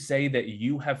you to say that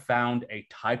you have found a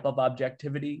type of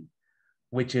objectivity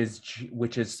which is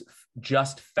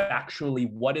just factually,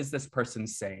 what is this person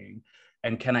saying?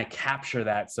 And can I capture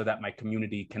that so that my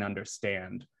community can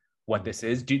understand what this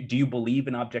is? Do you believe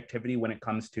in objectivity when it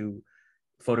comes to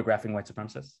photographing white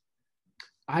supremacists?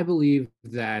 I believe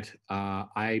that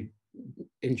I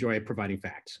enjoy providing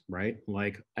facts, right?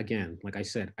 Like, again, like I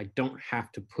said, I don't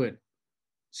have to put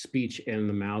speech in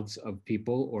the mouths of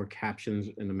people or captions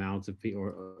in the mouths of people,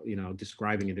 or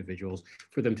describing individuals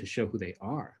for them to show who they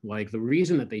are. Like the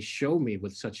reason that they show me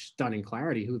with such stunning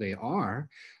clarity who they are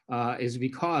is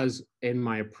because in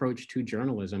my approach to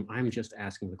journalism, I'm just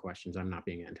asking the questions. I'm not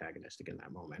being antagonistic in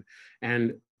that moment.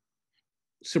 And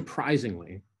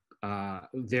surprisingly,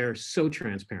 they're so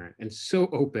transparent and so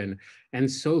open and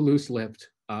so loose-lipped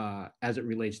as it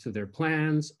relates to their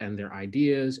plans and their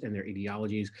ideas and their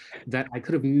ideologies that I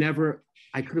could have never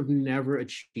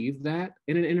achieved that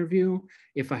in an interview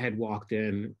if I had walked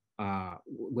in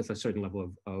with a certain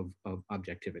level of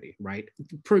objectivity, right?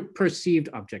 Perceived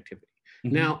objectivity.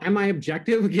 Mm-hmm. Now, am I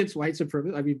objective against white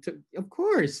supremacy? I mean, of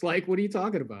course. Like, what are you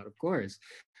talking about? Of course.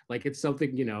 Like, it's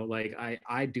something, like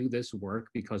I do this work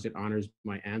because it honors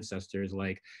my ancestors,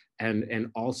 like,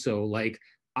 and also like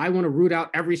I want to root out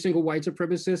every single white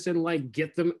supremacist and like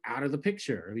get them out of the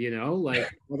picture, you know, like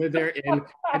whether they're in,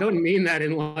 I don't mean that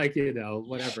in like, you know,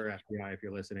 whatever FBI, if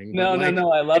you're listening. No, like,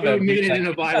 no, I love it. I it. don't mean it in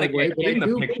a violent way, but I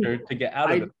do. Picture to get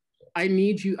out of it. I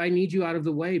need you out of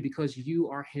the way because you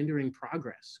are hindering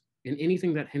progress. And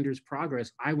anything that hinders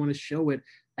progress, I want to show it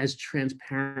as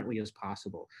transparently as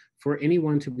possible. For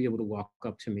anyone to be able to walk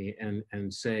up to me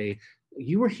and say,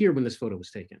 you were here when this photo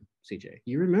was taken, CJ.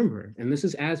 You remember. And this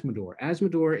is Asmodor.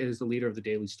 Asmodor is the leader of the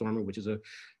Daily Stormer, which is a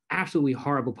absolutely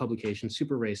horrible publication,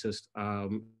 super racist.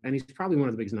 And he's probably one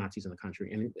of the biggest Nazis in the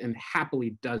country and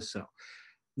happily does so.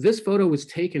 This photo was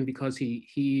taken because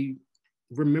he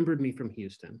remembered me from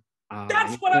Houston.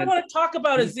 That's what I want to talk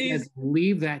about, Aziz.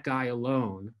 Leave that guy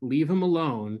alone. Leave him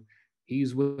alone.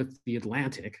 He's with the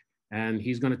Atlantic, and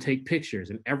he's going to take pictures.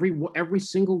 And every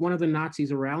single one of the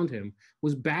Nazis around him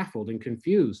was baffled and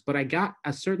confused. But I got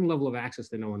a certain level of access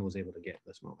that no one was able to get at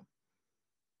this moment.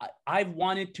 I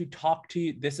wanted to talk to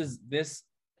you. This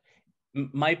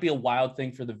might be a wild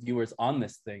thing for the viewers on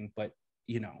this thing, but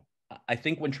you know, I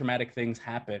think when traumatic things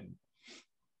happen,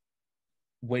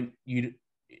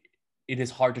 it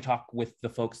is hard to talk with the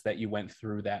folks that you went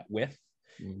through that with,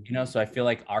 you know? So I feel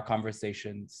like our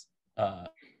conversations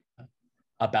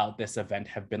about this event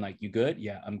have been like, you good?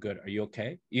 Yeah, I'm good. Are you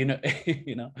okay? You know,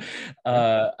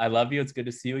 I love you. It's good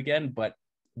to see you again. But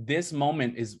this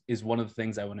moment is one of the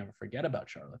things I will never forget about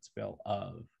Charlottesville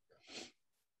of,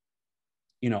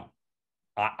 you know,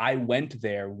 I went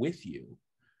there with you.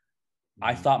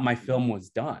 I thought my film was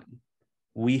done.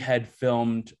 We had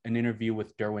filmed an interview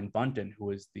with Derwin Bunton,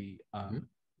 who is the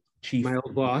chief. My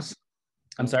old boss.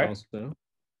 I'm sorry?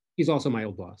 He's also my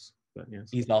old boss. But yes.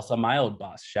 He's also my old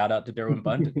boss. Shout out to Derwin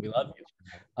Bunton. We love you.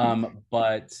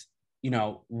 But, you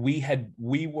know,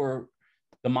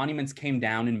 the monuments came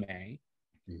down in May,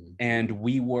 and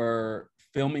we were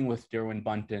filming with Derwin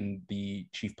Bunton, the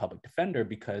chief public defender,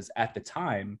 because at the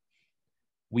time,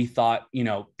 we thought, you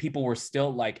know, people were still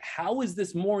like, how is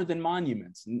this more than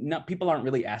monuments? People aren't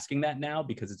really asking that now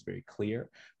because it's very clear,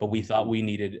 but we thought we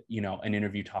needed, you know, an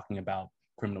interview talking about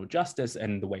criminal justice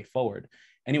and the way forward.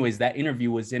 Anyways, that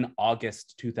interview was in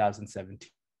August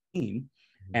 2017.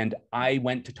 And I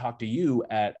went to talk to you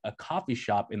at a coffee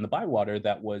shop in the Bywater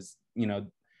that was, you know,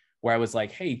 where I was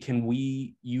like, hey, can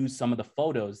we use some of the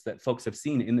photos that folks have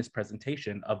seen in this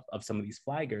presentation of some of these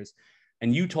flaggers?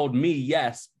 And you told me,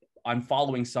 yes, I'm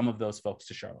following some of those folks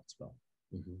to Charlottesville.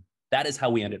 That is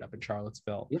how we ended up in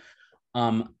Charlottesville. Yep.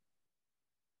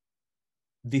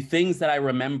 The things that I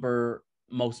remember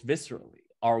most viscerally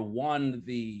are one,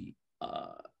 the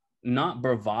not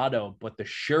bravado, but the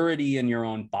surety in your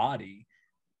own body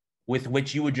with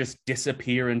which you would just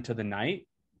disappear into the night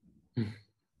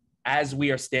as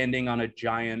we are standing on a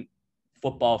giant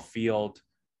football field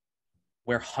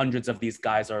where hundreds of these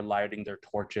guys are lighting their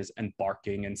torches and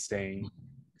barking and saying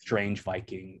strange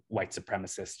Viking, white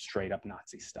supremacist, straight up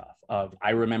Nazi stuff. I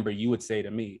remember you would say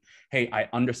to me, hey, I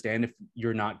understand if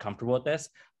you're not comfortable with this,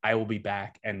 I will be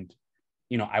back. And,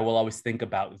 you know, I will always think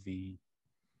about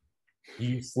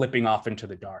you slipping off into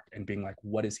the dark and being like,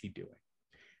 what is he doing?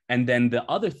 And then the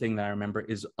other thing that I remember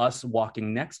is us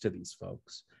walking next to these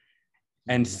folks.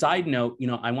 And side note, you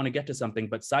know, I want to get to something,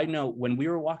 but side note, when we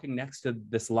were walking next to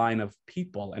this line of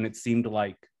people and it seemed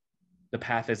like the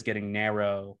path is getting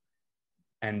narrow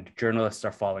and journalists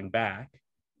are falling back,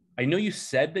 I know you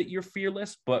said that you're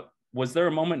fearless, but was there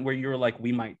a moment where you were like,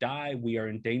 we might die, we are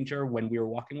in danger when we were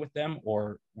walking with them?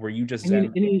 Or were you just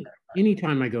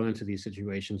anytime I go into these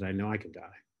situations, I know I can die,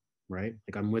 right?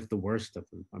 Like I'm with the worst of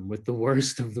them. I'm with the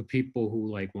worst of the people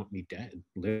who like want me dead,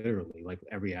 literally, like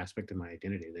every aspect of my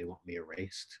identity, they want me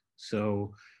erased.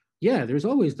 So yeah, there's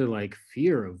always the like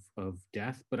fear of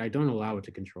death, but I don't allow it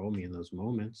to control me in those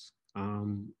moments.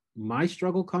 My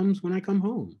struggle comes when I come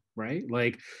home, right?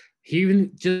 Like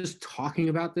even just talking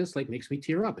about this like makes me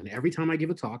tear up. And every time I give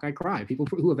a talk, I cry. People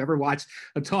who have ever watched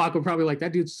a talk are probably like,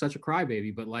 that dude's such a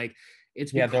crybaby, but like,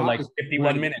 it's they're like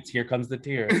 51 minutes. Here comes the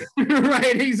tears.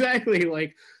 Right, exactly.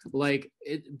 Like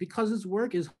it, because this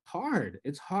work is hard.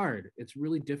 It's hard. It's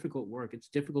really difficult work. It's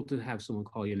difficult to have someone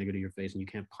call you a nigger to your face and you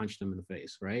can't punch them in the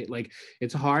face, right? Like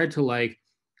it's hard to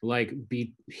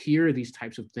hear these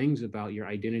types of things about your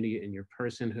identity and your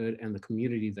personhood and the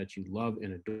community that you love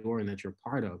and adore and that you're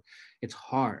part of. It's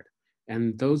hard.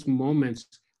 And those moments,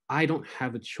 I don't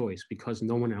have a choice because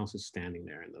no one else is standing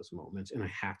there in those moments. And I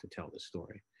have to tell this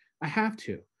story. I have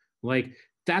to. Like,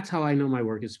 that's how I know my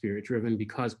work is spirit driven,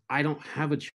 because I don't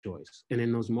have a choice. And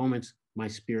in those moments, my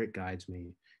spirit guides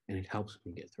me and it helps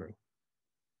me get through.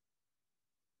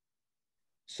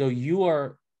 So you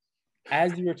are,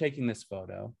 as you were taking this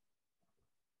photo,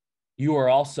 you are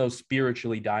also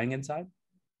spiritually dying inside?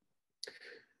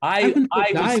 I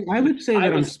would say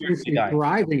that I'm spiritually dying.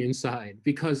 thriving inside,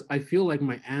 because I feel like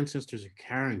my ancestors are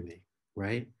carrying me,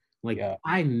 right? Like, yeah.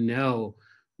 I know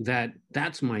that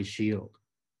that's my shield.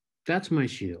 That's my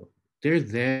shield. They're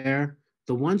there.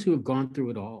 The ones who have gone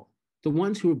through it all, the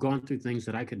ones who have gone through things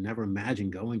that I could never imagine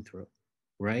going through,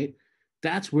 right?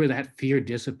 That's where that fear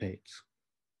dissipates,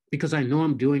 because I know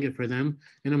I'm doing it for them,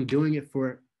 and I'm doing it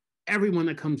for everyone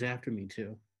that comes after me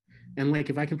too. And like,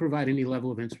 if I can provide any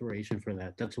level of inspiration for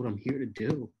that, that's what I'm here to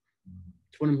do.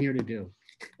 It's what I'm here to do.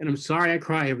 And I'm sorry I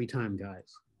cry every time,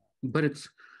 guys, but it's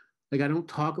like, I don't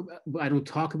talk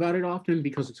about it often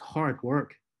because it's hard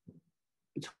work.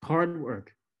 It's hard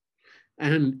work.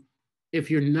 And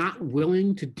if you're not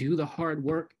willing to do the hard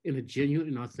work in a genuine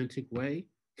and authentic way,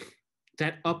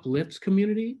 that uplifts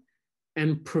community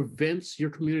and prevents your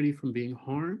community from being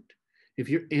harmed. If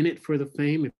you're in it for the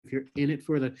fame, if you're in it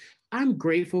for the, I'm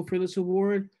grateful for this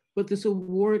award, but this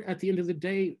award at the end of the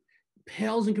day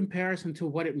pales in comparison to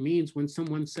what it means when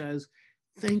someone says,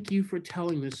 thank you for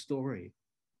telling this story.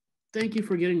 Thank you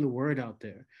for getting the word out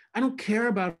there. I don't care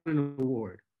about an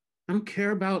award. I don't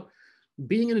care about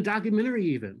being in a documentary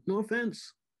even, no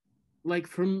offense. Like,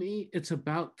 for me, it's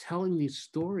about telling these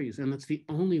stories, and that's the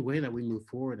only way that we move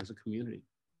forward as a community.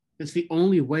 It's the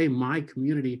only way my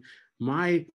community,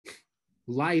 my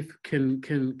life can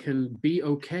be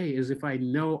okay, is if I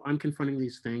know I'm confronting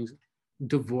these things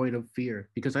devoid of fear,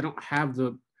 because I don't have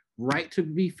the right to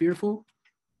be fearful.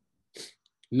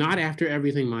 Not after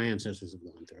everything my ancestors have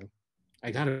gone through.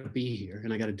 I gotta be here,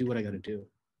 and I gotta do what I gotta do.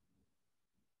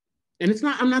 And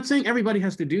I'm not saying everybody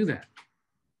has to do that.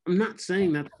 I'm not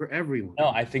saying that for everyone. No,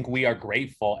 I think we are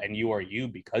grateful, and you are you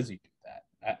because you do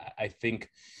that. I think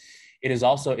it is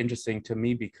also interesting to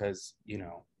me because, you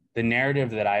know, the narrative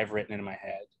that I've written in my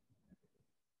head,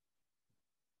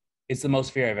 it's the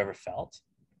most fear I've ever felt.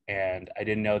 And I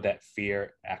didn't know that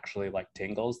fear actually like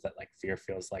tingles, that like fear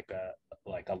feels like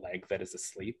a leg that is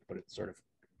asleep, but it's sort of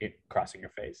crossing your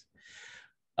face.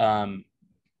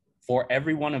 For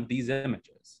every one of these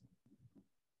images,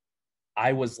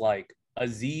 I was like,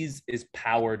 Aziz is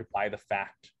powered by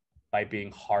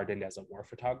being hardened as a war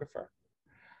photographer.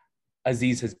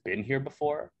 Aziz has been here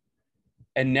before.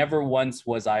 And never once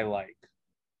was I like,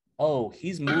 oh,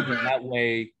 he's moving that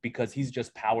way because he's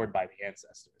just powered by the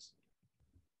ancestors.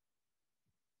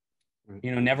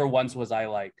 You know, never once was I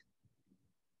like,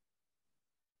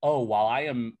 oh, while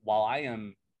I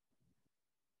am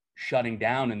shutting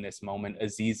down in this moment,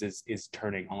 Aziz is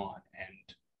turning on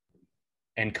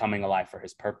and coming alive for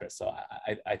his purpose. So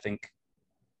I think,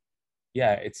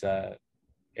 yeah, it's a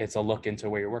look into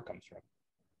where your work comes from.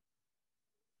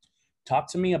 Talk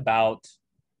to me about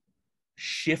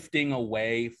shifting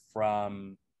away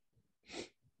from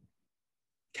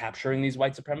capturing these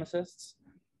white supremacists,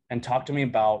 and talk to me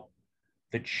about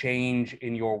the change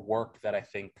in your work that I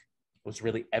think was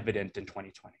really evident in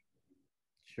 2020.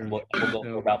 Sure. We'll go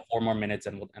for about 4 more minutes,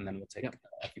 and then we'll take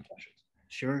a few questions.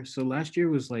 Sure. So last year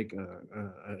was like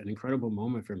an incredible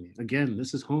moment for me. Again,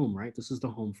 this is home, right? This is the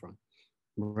home front,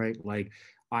 right? Like,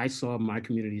 I saw my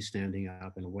community standing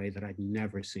up in a way that I'd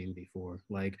never seen before.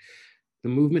 Like, the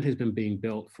movement has been being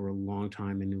built for a long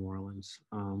time in New Orleans,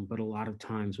 but a lot of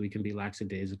times we can be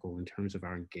lackadaisical in terms of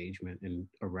our engagement and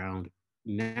around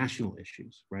national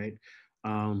issues, right?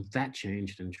 That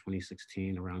changed in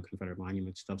 2016 around Confederate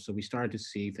monument stuff. So we started to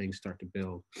see things start to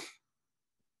build.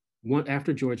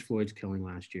 After George Floyd's killing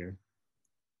last year,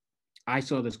 I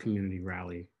saw this community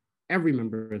rally, every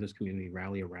member of this community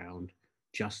rally around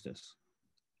justice.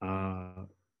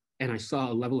 And I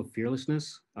saw a level of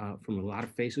fearlessness from a lot of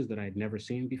faces that I had never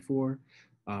seen before.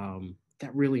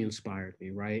 That really inspired me,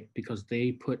 right? Because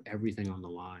they put everything on the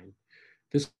line.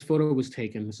 This photo was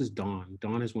taken, this is Dawn.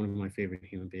 Dawn is one of my favorite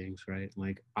human beings, right?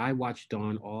 Like, I watched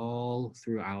Dawn all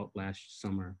throughout last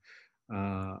summer,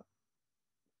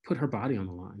 put her body on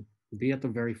the line, be at the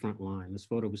very front line. This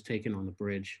photo was taken on the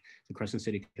bridge, the Crescent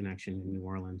City Connection in New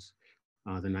Orleans,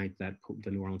 the night that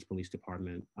the New Orleans Police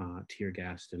Department tear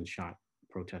gassed and shot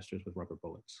protesters with rubber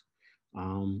bullets.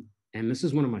 And this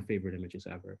is one of my favorite images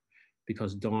ever,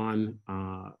 because Dawn,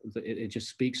 it just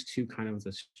speaks to kind of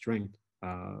the strength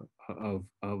of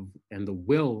and the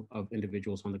will of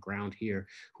individuals on the ground here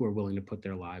who are willing to put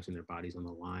their lives and their bodies on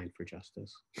the line for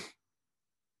justice.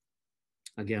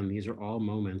 Again, these are all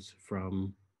moments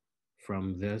from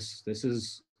this. This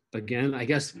is, again, I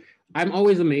guess I'm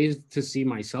always amazed to see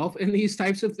myself in these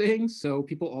types of things. So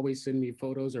people always send me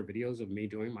photos or videos of me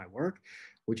doing my work,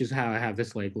 which is how I have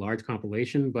this like large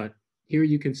compilation. But here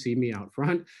you can see me out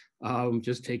front,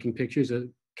 just taking pictures of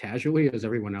casually as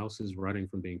everyone else is running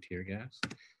from being tear gassed.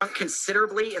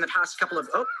 Considerably in the past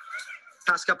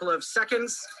couple of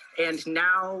seconds, and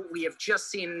now we have just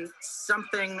seen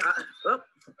something.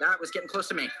 That was getting close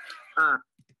to me. I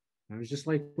was just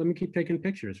like, let me keep taking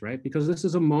pictures, right? Because this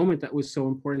is a moment that was so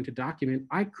important to document.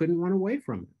 I couldn't run away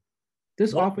from it.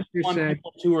 This officer said,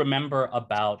 people to remember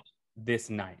about this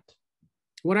night.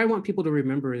 What I want people to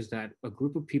remember is that a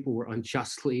group of people were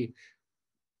unjustly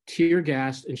tear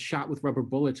gassed and shot with rubber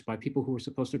bullets by people who were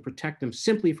supposed to protect them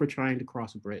simply for trying to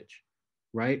cross a bridge,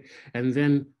 right? And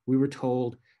then we were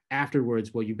told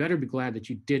afterwards, well, you better be glad that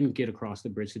you didn't get across the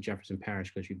bridge to Jefferson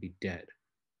Parish because you'd be dead.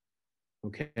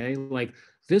 Okay, like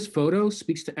this photo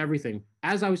speaks to everything.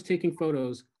 As I was taking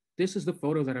photos, this is the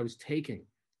photo that I was taking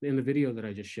in the video that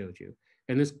I just showed you.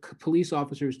 And this police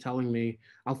officer is telling me,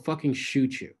 I'll fucking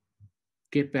shoot you.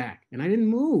 Get back. And I didn't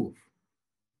move.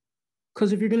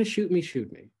 Because if you're going to shoot me,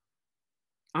 shoot me.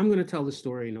 I'm going to tell the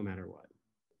story no matter what.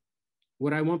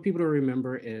 What I want people to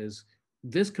remember is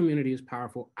this community is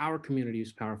powerful. Our community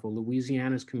is powerful.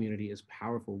 Louisiana's community is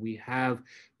powerful. We have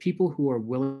people who are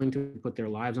willing to put their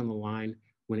lives on the line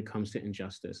when it comes to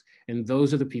injustice. And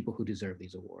those are the people who deserve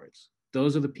these awards.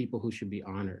 Those are the people who should be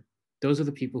honored. Those are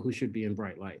the people who should be in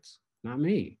bright lights, not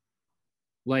me.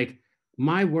 Like,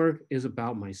 my work is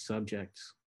about my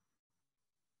subjects.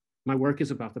 My work is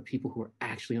about the people who are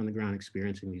actually on the ground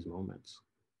experiencing these moments.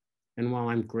 And while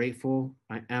I'm grateful,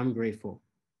 I am grateful.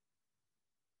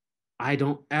 I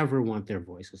don't ever want their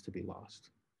voices to be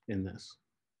lost in this,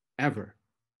 ever.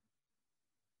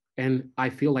 And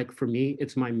I feel like for me,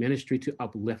 it's my ministry to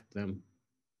uplift them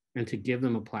and to give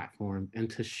them a platform and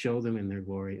to show them in their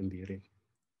glory and beauty.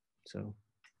 So.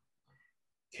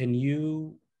 Can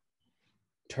you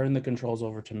turn the controls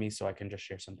over to me so I can just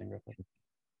share something real quick?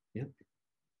 Yep.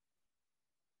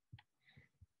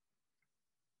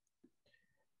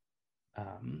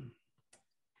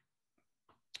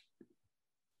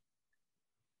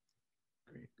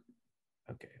 Great.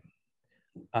 Okay.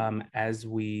 As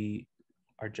we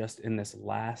are just in this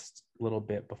last little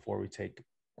bit before we take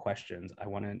questions, I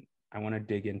want to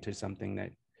dig into something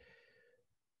that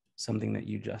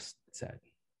you just said.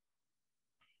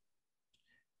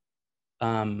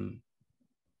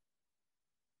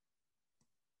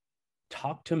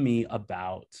 Talk to me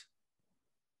about,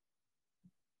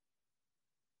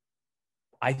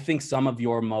 I think, some of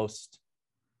your most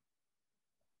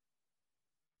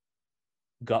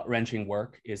gut-wrenching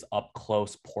work is up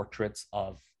close portraits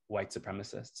of white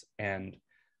supremacists, and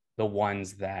the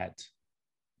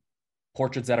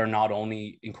portraits that are not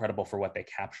only incredible for what they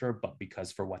capture, but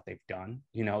because for what they've done.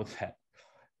 You know, that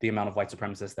the amount of white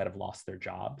supremacists that have lost their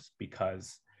jobs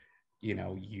because, you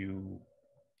know,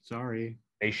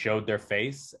 they showed their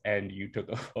face and you took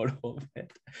a photo of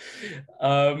it.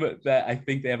 That I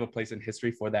think they have a place in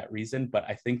history for that reason. But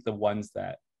I think the ones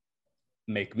that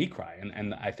make me cry,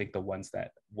 and I think the ones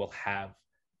that will have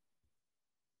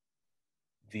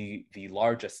the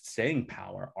largest staying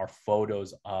power, are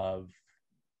photos of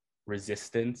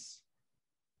resistance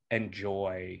and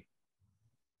joy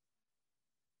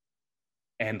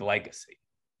and legacy.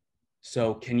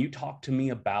 So can you talk to me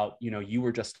about, you know, you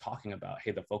were just talking about, hey,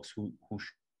 the folks who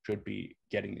should be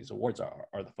getting these awards are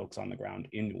the folks on the ground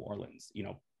in New Orleans, you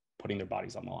know, putting their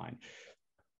bodies on the line.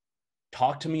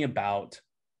 Talk to me about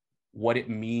what it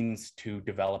means to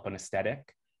develop an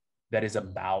aesthetic that is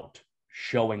about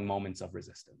showing moments of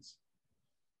resistance.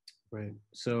 Right.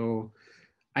 So,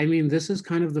 I mean, this is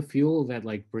kind of the fuel that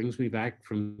like brings me back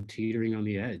from teetering on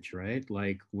the edge, right?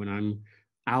 Like when I'm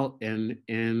out and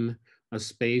in a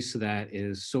space that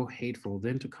is so hateful,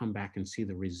 then to come back and see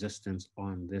the resistance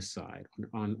on this side,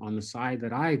 on the side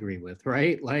that I agree with,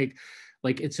 right? Like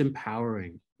it's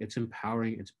empowering. It's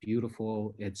empowering. It's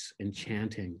beautiful. It's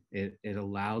enchanting. It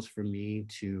allows for me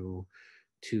to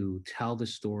tell the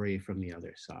story from the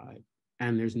other side.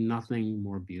 And there's nothing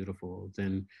more beautiful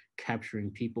than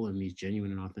capturing people in these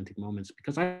genuine and authentic moments,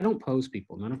 because I don't pose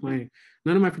people. None of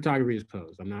my photography is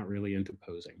posed. I'm not really into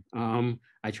posing.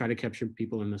 I try to capture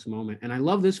people in this moment. And I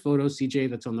love this photo,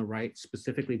 CJ, that's on the right,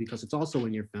 specifically because it's also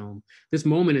in your film. This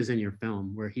moment is in your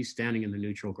film where he's standing in the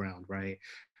neutral ground, right?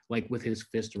 Like with his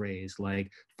fist raised,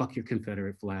 like, fuck your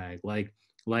Confederate flag,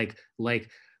 like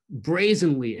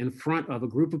brazenly in front of a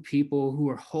group of people who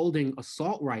are holding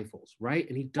assault rifles, right?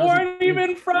 And he doesn't weren't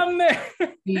even from there.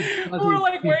 We're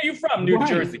like, where are you from? New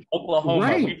Jersey, Oklahoma.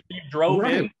 Right. We drove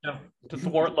in to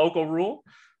thwart local rule.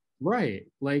 Right.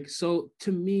 Like, so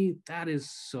to me, that is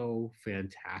so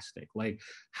fantastic. Like,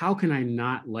 how can I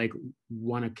not like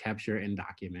want to capture and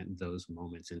document those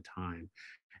moments in time?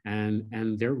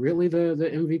 And they're really the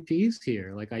MVPs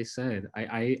here. Like I said,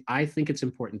 I think it's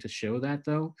important to show that,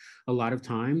 though. A lot of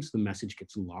times the message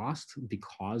gets lost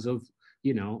because of,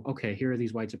 okay, here are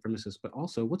these white supremacists, but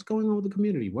also what's going on with the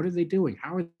community? What are they doing?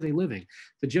 How are they living?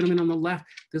 The gentleman on the left,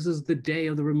 this is the day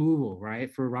of the removal,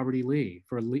 right? For Robert E. Lee,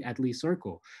 at Lee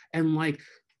Circle. And like,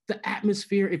 the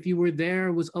atmosphere, if you were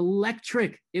there, was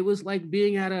electric. It was like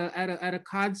being at a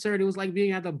concert. It was like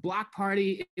being at the block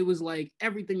party. It was like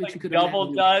everything that like you could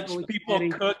double imagine. Dutch, So people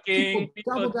cooking,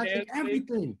 people double dutching, dancing.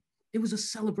 everything. It was a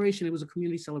celebration. It was a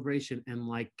community celebration, and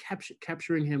like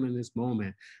capturing him in this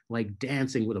moment, like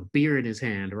dancing with a beer in his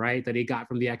hand, right, that he got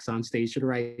from the Exxon station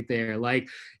right there. Like,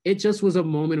 it just was a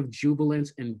moment of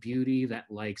jubilance and beauty that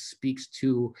like speaks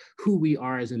to who we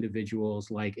are as individuals,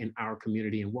 like in our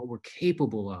community, and what we're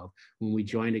capable of when we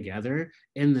join together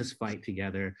in this fight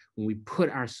together, when we put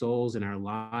our souls and our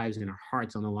lives and our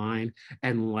hearts on the line,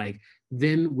 and like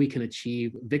then we can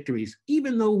achieve victories,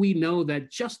 even though we know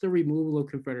that just the removal of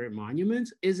Confederate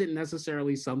monuments isn't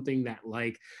necessarily something that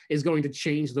like is going to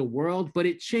change the world, but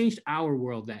it changed our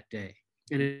world that day.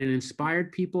 And it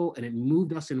inspired people, and it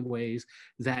moved us in ways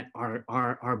that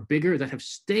are bigger, that have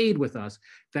stayed with us,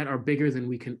 that are bigger than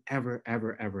we can ever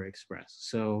express.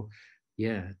 So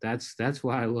yeah, that's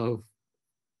why I love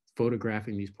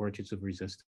photographing these portraits of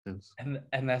resistance.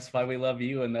 And that's why we love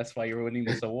you, and that's why you're winning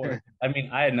this award. I mean,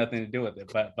 I had nothing to do with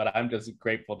it, but I'm just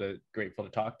grateful to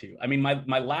talk to you. I mean,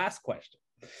 my last question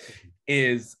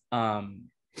is, I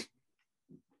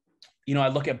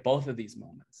look at both of these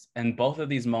moments, and both of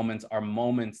these moments are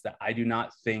moments that I do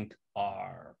not think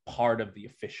are part of the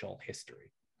official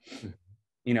history.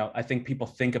 I think people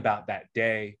think about that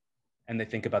day, and they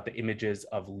think about the images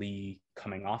of Lee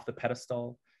coming off the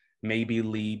pedestal, maybe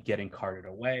Lee getting carted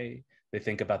away. They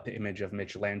think about the image of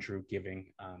Mitch Landrieu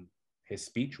giving his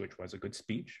speech, which was a good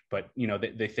speech, but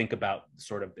they think about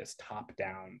sort of this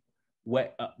top-down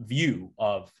view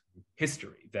of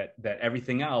history, that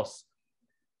everything else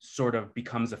sort of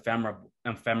becomes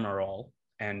ephemeral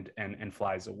and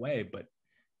flies away. But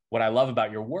what I love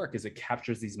about your work is it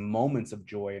captures these moments of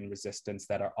joy and resistance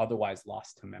that are otherwise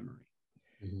lost to memory.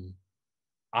 Mm-hmm.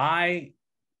 I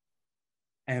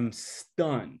am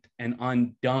stunned and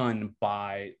undone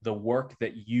by the work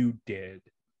that you did.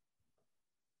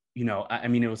 I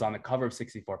mean, it was on the cover of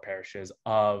 64 Parishes,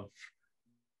 of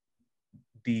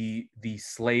the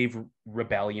slave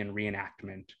rebellion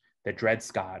reenactment that Dred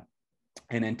Scott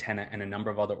and Antenna and a number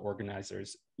of other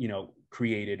organizers,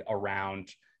 created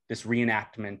around this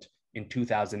reenactment in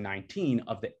 2019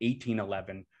 of the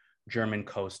 1811 German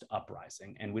Coast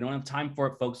Uprising. And we don't have time for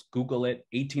it, folks. Google it,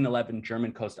 1811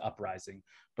 German Coast Uprising.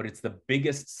 But it's the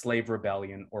biggest slave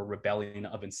rebellion or rebellion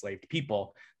of enslaved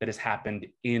people that has happened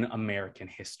in American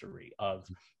history, of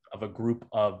a group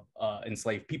of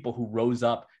enslaved people who rose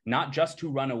up not just to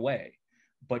run away,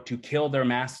 but to kill their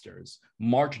masters,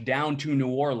 march down to New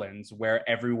Orleans, where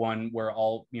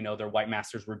all, their white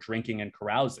masters were drinking and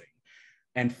carousing,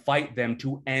 and fight them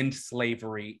to end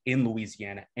slavery in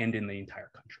Louisiana and in the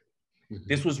entire country. Mm-hmm.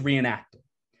 This was reenacted.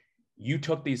 You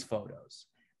took these photos.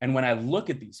 And when I look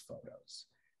at these photos,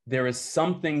 there is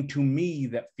something to me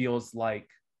that feels like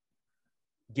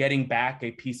getting back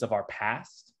a piece of our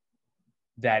past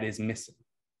that is missing.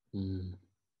 Mm.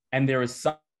 And there is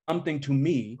something to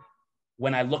me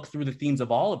when I look through the themes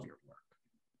of all of your work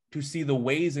to see the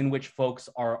ways in which folks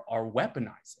are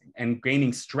weaponizing and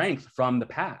gaining strength from the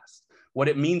past. What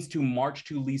it means to march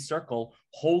to Lee Circle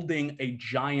holding a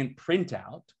giant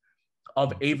printout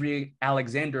of Avery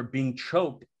Alexander being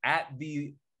choked at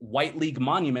the White League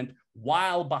Monument,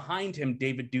 while behind him,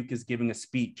 David Duke is giving a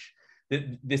speech.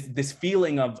 This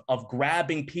feeling of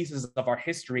grabbing pieces of our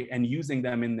history and using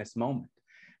them in this moment.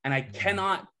 And I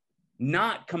cannot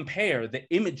not compare the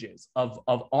images of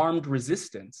armed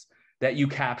resistance that you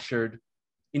captured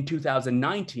in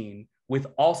 2019 with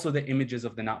also the images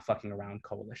of the Not Fucking Around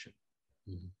Coalition.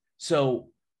 Mm-hmm. So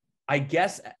I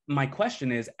guess my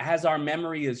question is, as our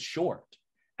memory is short,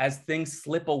 as things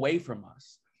slip away from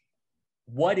us,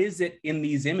 what is it in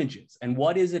these images, and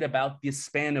what is it about this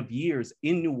span of years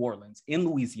in New Orleans, in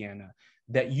Louisiana,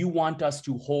 that you want us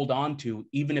to hold on to,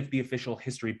 even if the official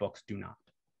history books do not?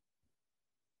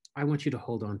 I want you to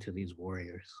hold on to these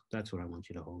warriors. That's what I want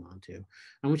you to hold on to.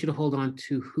 I want you to hold on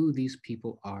to who these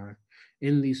people are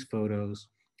in these photos.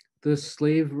 The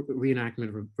slave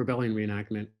reenactment, rebellion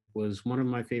reenactment, was one of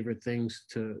my favorite things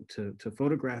to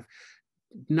photograph,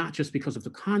 not just because of the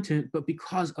content, but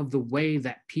because of the way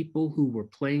that people who were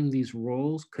playing these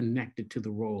roles connected to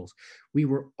the roles. We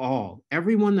were all,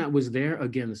 everyone that was there,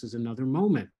 again, this is another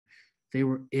moment, they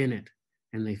were in it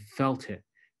and they felt it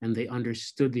and they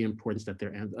understood the importance that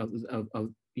of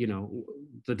you know,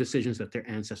 the decisions that their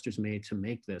ancestors made to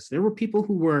make this. There were people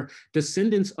who were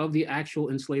descendants of the actual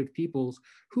enslaved peoples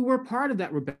who were part of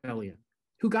that rebellion,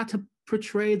 who got to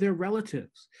portray their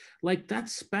relatives. Like,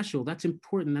 that's special, that's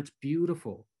important, that's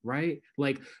beautiful, right?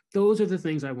 Like, those are the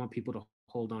things I want people to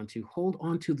hold on to. Hold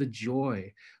on to the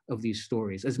joy of these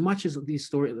stories. As much as these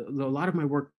stories, a lot of my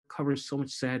work covers so much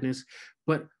sadness,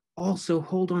 but also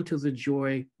hold on to the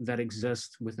joy that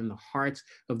exists within the hearts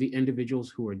of the individuals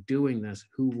who are doing this,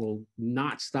 who will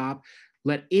not stop,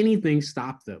 let anything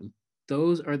stop them.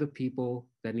 Those are the people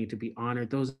that need to be honored.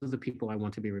 Those are the people I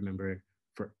want to be remembered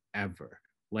forever.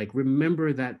 Like,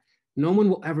 remember that no one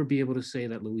will ever be able to say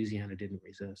that Louisiana didn't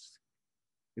resist.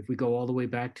 If we go all the way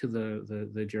back to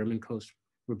the German Coast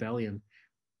Rebellion,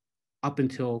 up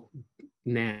until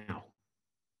now,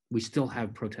 we still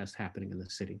have protests happening in the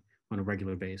city on a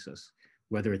regular basis,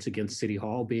 whether it's against City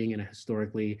Hall being in a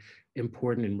historically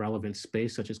important and relevant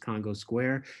space such as Congo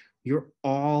Square. You're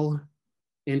all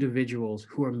individuals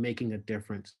who are making a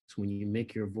difference when you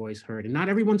make your voice heard. And not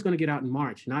everyone's going to get out and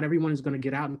march. Not everyone is going to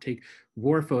get out and take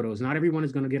war photos. Not everyone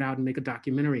is going to get out and make a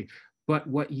documentary. But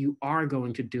what you are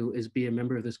going to do is be a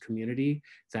member of this community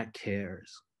that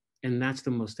cares. And that's the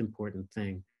most important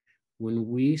thing. When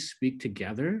we speak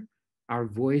together, our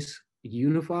voice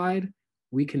unified,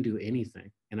 we can do anything.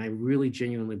 And I really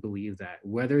genuinely believe that,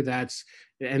 whether that's,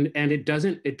 and it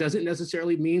doesn't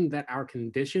necessarily mean that our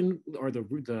condition or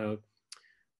the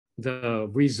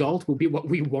result will be what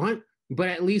we want, but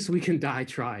at least we can die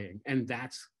trying. And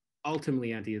that's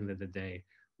ultimately, at the end of the day,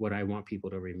 what I want people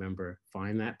to remember.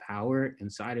 Find that power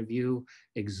inside of you,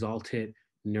 exalt it,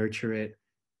 nurture it,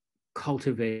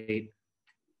 cultivate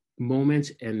moments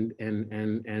and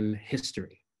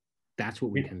history. That's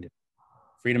what we can do.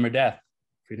 Freedom or death.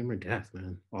 Freedom or death,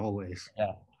 man, always.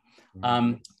 Yeah.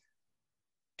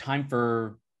 Time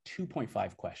for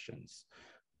 2.5 questions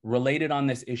related on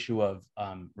this issue of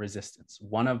resistance.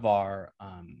 One of our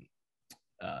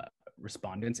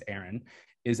respondents, Aaron,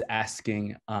 is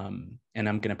asking, and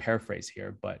I'm going to paraphrase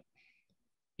here, but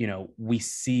you know, we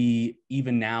see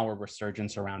even now a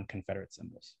resurgence around Confederate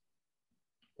symbols,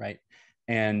 right?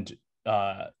 And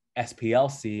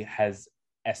SPLC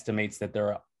estimates that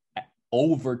there are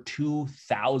over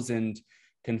 2,000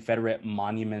 Confederate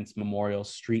monuments,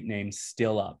 memorials, street names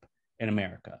still up in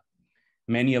America,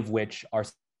 many of which are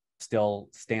still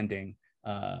standing.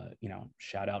 You know,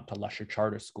 shout out to Lusher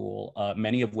Charter School,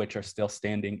 many of which are still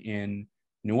standing in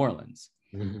New Orleans.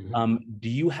 Mm-hmm. Do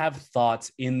you have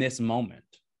thoughts in this moment,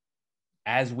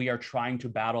 as we are trying to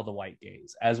battle the white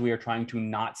gaze, as we are trying to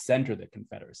not center the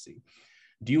Confederacy?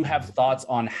 Do you have thoughts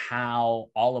on how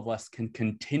all of us can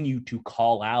continue to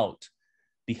call out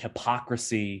the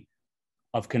hypocrisy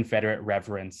of Confederate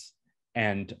reverence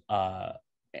and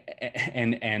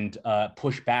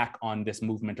push back on this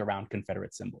movement around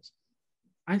Confederate symbols?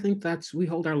 I think we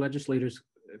hold our legislators'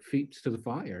 feet to the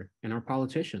fire, and our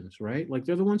politicians, right? Like,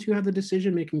 they're the ones who have the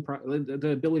decision-making,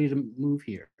 the ability to move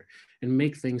here and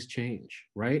make things change,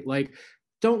 right? Like,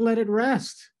 don't let it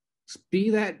rest. Be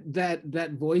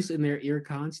that voice in their ear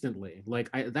constantly. Like,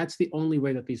 that's the only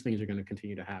way that these things are going to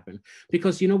continue to happen.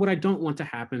 Because, you know, what I don't want to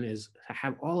happen is to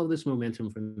have all of this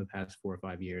momentum from the past 4 or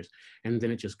 5 years, and then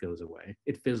it just goes away.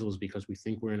 It fizzles because we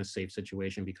think we're in a safe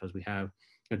situation because we have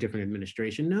a different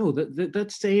administration. No,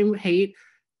 that same hate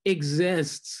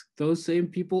exists. Those same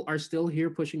people are still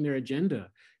here pushing their agenda.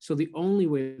 So the only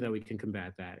way that we can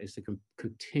combat that is to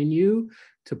continue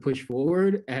to push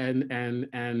forward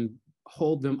and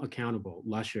hold them accountable.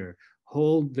 Lusher,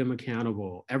 hold them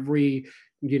accountable. Every,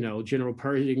 you know, General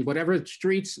Pershing, whatever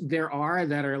streets there are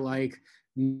that are like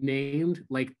named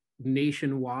like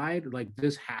nationwide, like,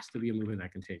 this has to be a movement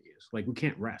that continues. Like, we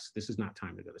can't rest. This is not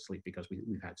time to go to sleep because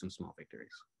we've had some small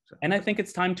victories. So. And I think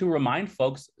it's time to remind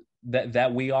folks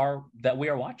that we are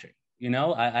watching. You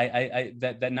know,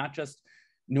 that not just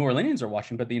New Orleanians are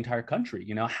watching, but the entire country.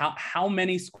 You know, how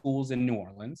many schools in New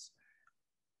Orleans?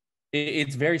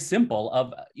 It's very simple.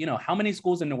 Of, you know, how many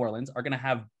schools in New Orleans are going to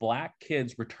have Black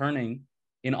kids returning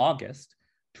in August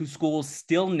to schools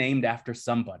still named after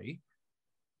somebody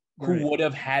who would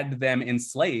have had them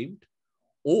enslaved,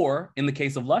 or in the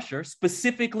case of Lusher,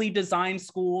 specifically designed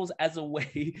schools as a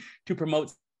way to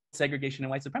promote segregation and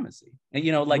white supremacy? And,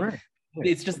 you know, like,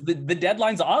 it's just the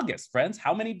deadline's August, friends.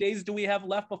 How many days do we have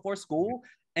left before school?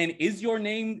 And is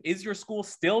your school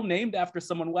still named after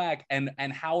someone Whack? And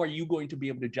how are you going to be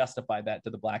able to justify that to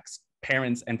the Black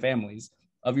parents and families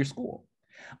of your school.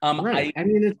 Right. I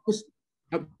mean, it's just,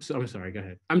 I'm sorry, go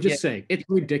ahead. I'm just saying, it's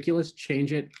ridiculous.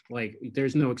 Change it. Like,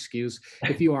 there's no excuse.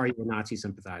 If you are, you're a Nazi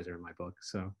sympathizer in my book.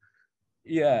 So.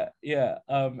 Yeah.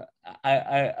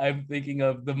 I'm thinking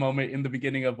of the moment in the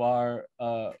beginning of our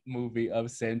movie of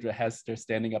Sandra Hester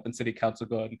standing up in city council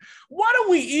going, "What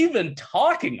are we even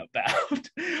talking about?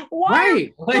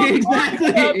 Why?" Right.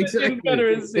 Exactly.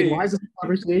 Confederacy? Like, why is this a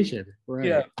conversation? Right.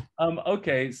 Yeah.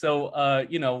 Okay. So,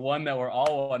 one that we're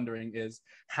all wondering is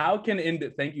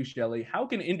thank you, Shelley. How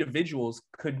can individuals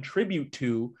contribute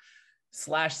to /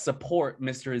 support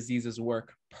Mr. Aziz's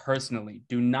work personally?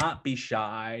 Do not be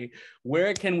shy.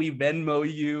 Where can we Venmo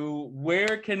you?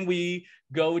 Where can we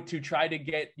go to try to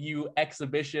get you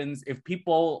exhibitions? If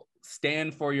people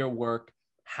stand for your work,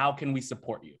 how can we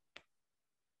support you?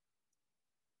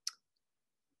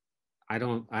 I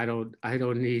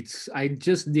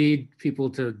just need people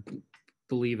to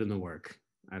believe in the work.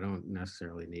 I don't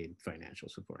necessarily need financial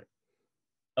support.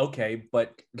 Okay,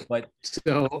 but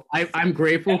so I'm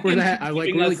grateful for that. I'm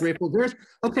like really grateful.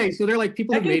 So they're like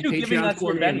people who made Patreon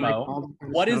for me. Venmo,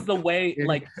 what is the way?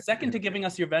 Like, second to giving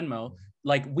us your Venmo,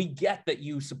 like, we get that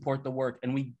you support the work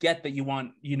and we get that you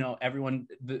want, everyone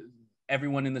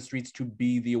in the streets to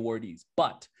be the awardees.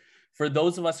 But for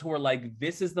those of us who are like,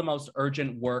 this is the most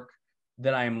urgent work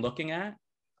that I am looking at,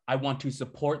 I want to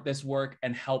support this work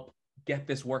and help get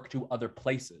this work to other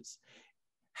places.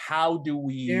 How do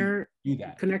we do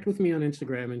that? Connect with me on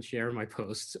Instagram and share my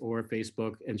posts, or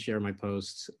Facebook and share my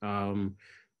posts.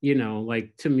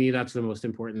 Like, to me, that's the most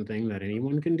important thing that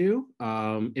anyone can do,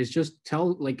 is just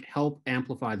help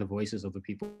amplify the voices of the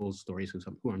people's stories who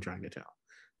I'm trying to tell.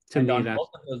 And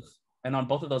on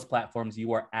both of those platforms,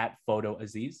 you are at Photo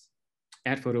Aziz.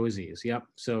 At Photo Aziz, yep.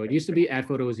 So it used to be at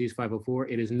Photo Aziz 504.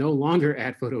 It is no longer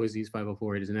at Photo Aziz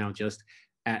 504. It is now just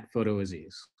at Photo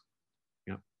Aziz.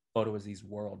 Photo Aziz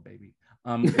world, baby.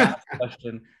 Last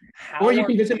question. Or you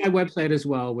can visit my website as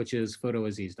well, which is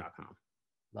photoaziz.com.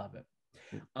 Love it.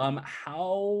 I'm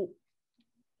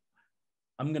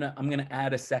gonna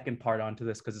add a second part onto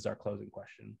this because it's our closing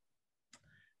question.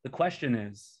 The question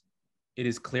is, it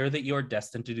is clear that you are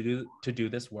destined to do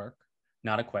this work.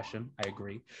 Not a question, I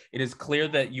agree. It is clear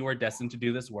that you are destined to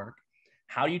do this work.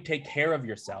 How do you take care of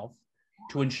yourself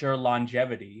to ensure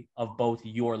longevity of both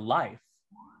your life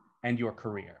and your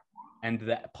career? And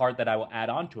that part that I will add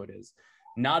on to it is,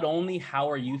 not only how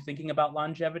are you thinking about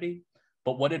longevity,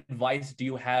 but what advice do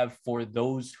you have for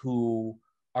those who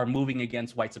are moving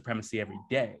against white supremacy every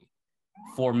day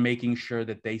for making sure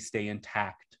that they stay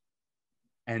intact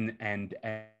and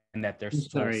that their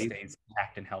soul stays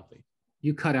intact and healthy?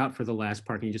 You cut out for the last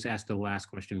part. Can you just ask the last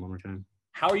question one more time?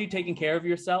 How are you taking care of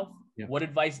yourself? Yeah. What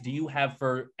advice do you have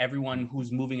for everyone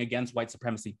who's moving against white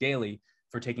supremacy daily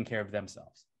for taking care of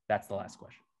themselves? That's the last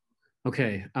question.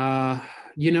 Okay.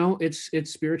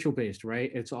 It's spiritual based,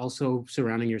 right? It's also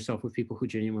surrounding yourself with people who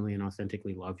genuinely and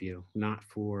authentically love you, not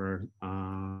for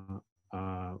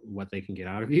what they can get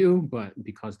out of you, but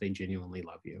because they genuinely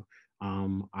love you.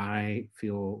 I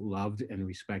feel loved and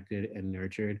respected and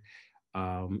nurtured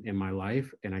in my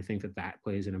life. And I think that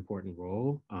plays an important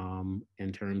role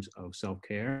in terms of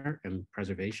self-care and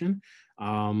preservation.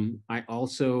 I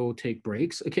also take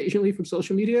breaks occasionally from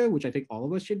social media, which I think all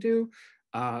of us should do,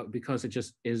 because it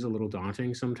just is a little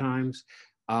daunting sometimes.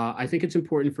 I think it's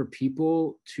important for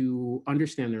people to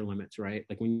understand their limits, right?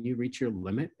 Like, when you reach your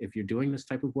limit, if you're doing this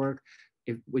type of work,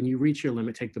 when you reach your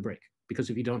limit, take the break, because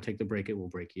if you don't take the break, it will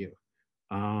break you.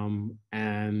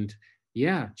 And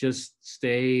yeah, just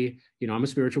stay, I'm a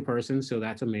spiritual person, so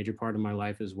that's a major part of my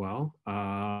life as well.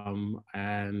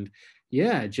 And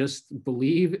yeah, just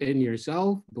believe in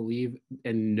yourself, believe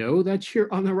and know that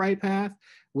you're on the right path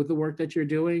with the work that you're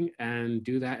doing, and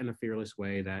do that in a fearless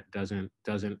way that doesn't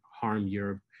harm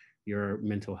your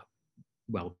mental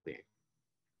well-being.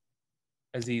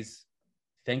 Aziz,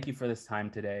 thank you for this time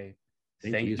today.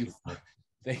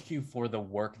 Thank you for the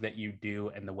work that you do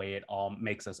and the way it all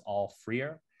makes us all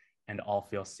freer and all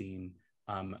feel seen.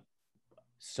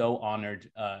 So honored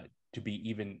to be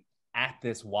even at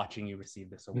this, watching you receive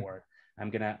this award. I'm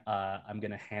gonna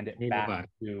hand it back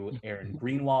to Aaron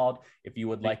Greenwald. If you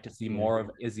would like to see more of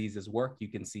Aziz's work, you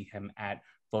can see him at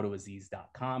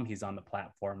photoaziz.com. He's on the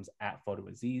platforms at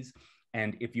photoaziz.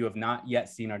 And if you have not yet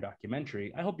seen our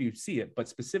documentary, I hope you see it. But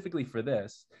specifically for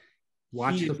this,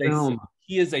 watch the film.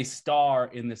 He is a star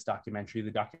in this documentary.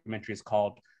 The documentary is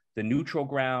called The Neutral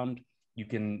Ground. You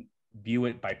can view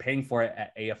it by paying for it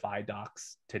at AFI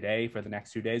Docs today for the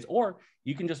next 2 days, or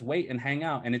you can just wait and hang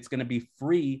out, and it's going to be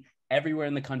free everywhere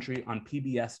in the country on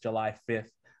PBS July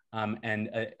 5th. And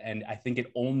I think it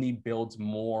only builds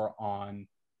more on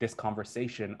this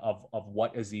conversation of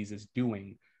what Aziz is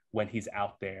doing when he's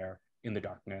out there in the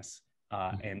darkness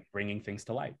and bringing things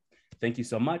to light. Thank you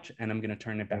so much. And I'm going to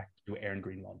turn it back to Aaron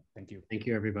Greenwald. Thank you. Thank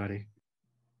you, everybody.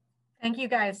 Thank you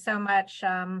guys so much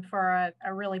for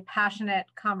a really passionate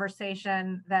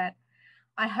conversation that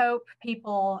I hope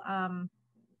people, I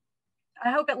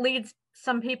hope it leads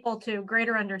some people to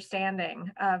greater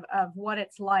understanding of what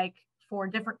it's like for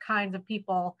different kinds of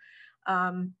people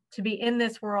to be in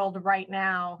this world right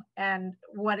now, and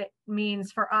what it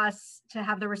means for us to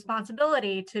have the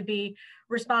responsibility to be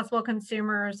responsible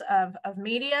consumers of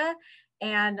media,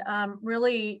 and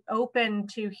really open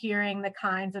to hearing the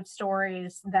kinds of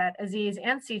stories that Aziz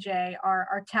and CJ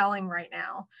are telling right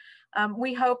now.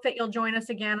 We hope that you'll join us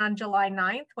again on July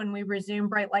 9th when we resume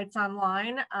Bright Lights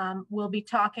Online. We'll be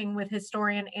talking with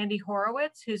historian Andy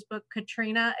Horowitz, whose book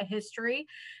Katrina, A History,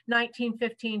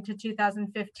 1915 to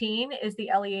 2015 is the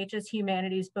LEH's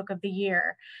Humanities Book of the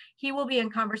Year. He will be in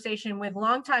conversation with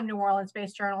longtime New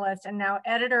Orleans-based journalist and now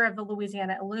editor of the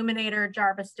Louisiana Illuminator,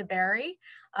 Jarvis DeBerry.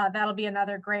 That'll be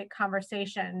another great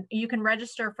conversation. You can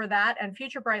register for that and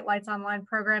future Bright Lights Online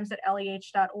programs at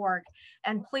leh.org.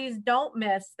 And please don't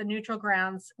miss the Neutral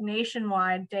Ground's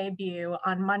nationwide debut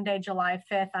on Monday, July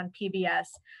 5th on PBS.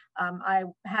 I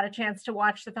had a chance to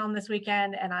watch the film this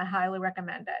weekend and I highly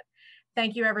recommend it.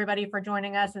 Thank you everybody for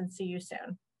joining us, and see you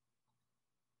soon.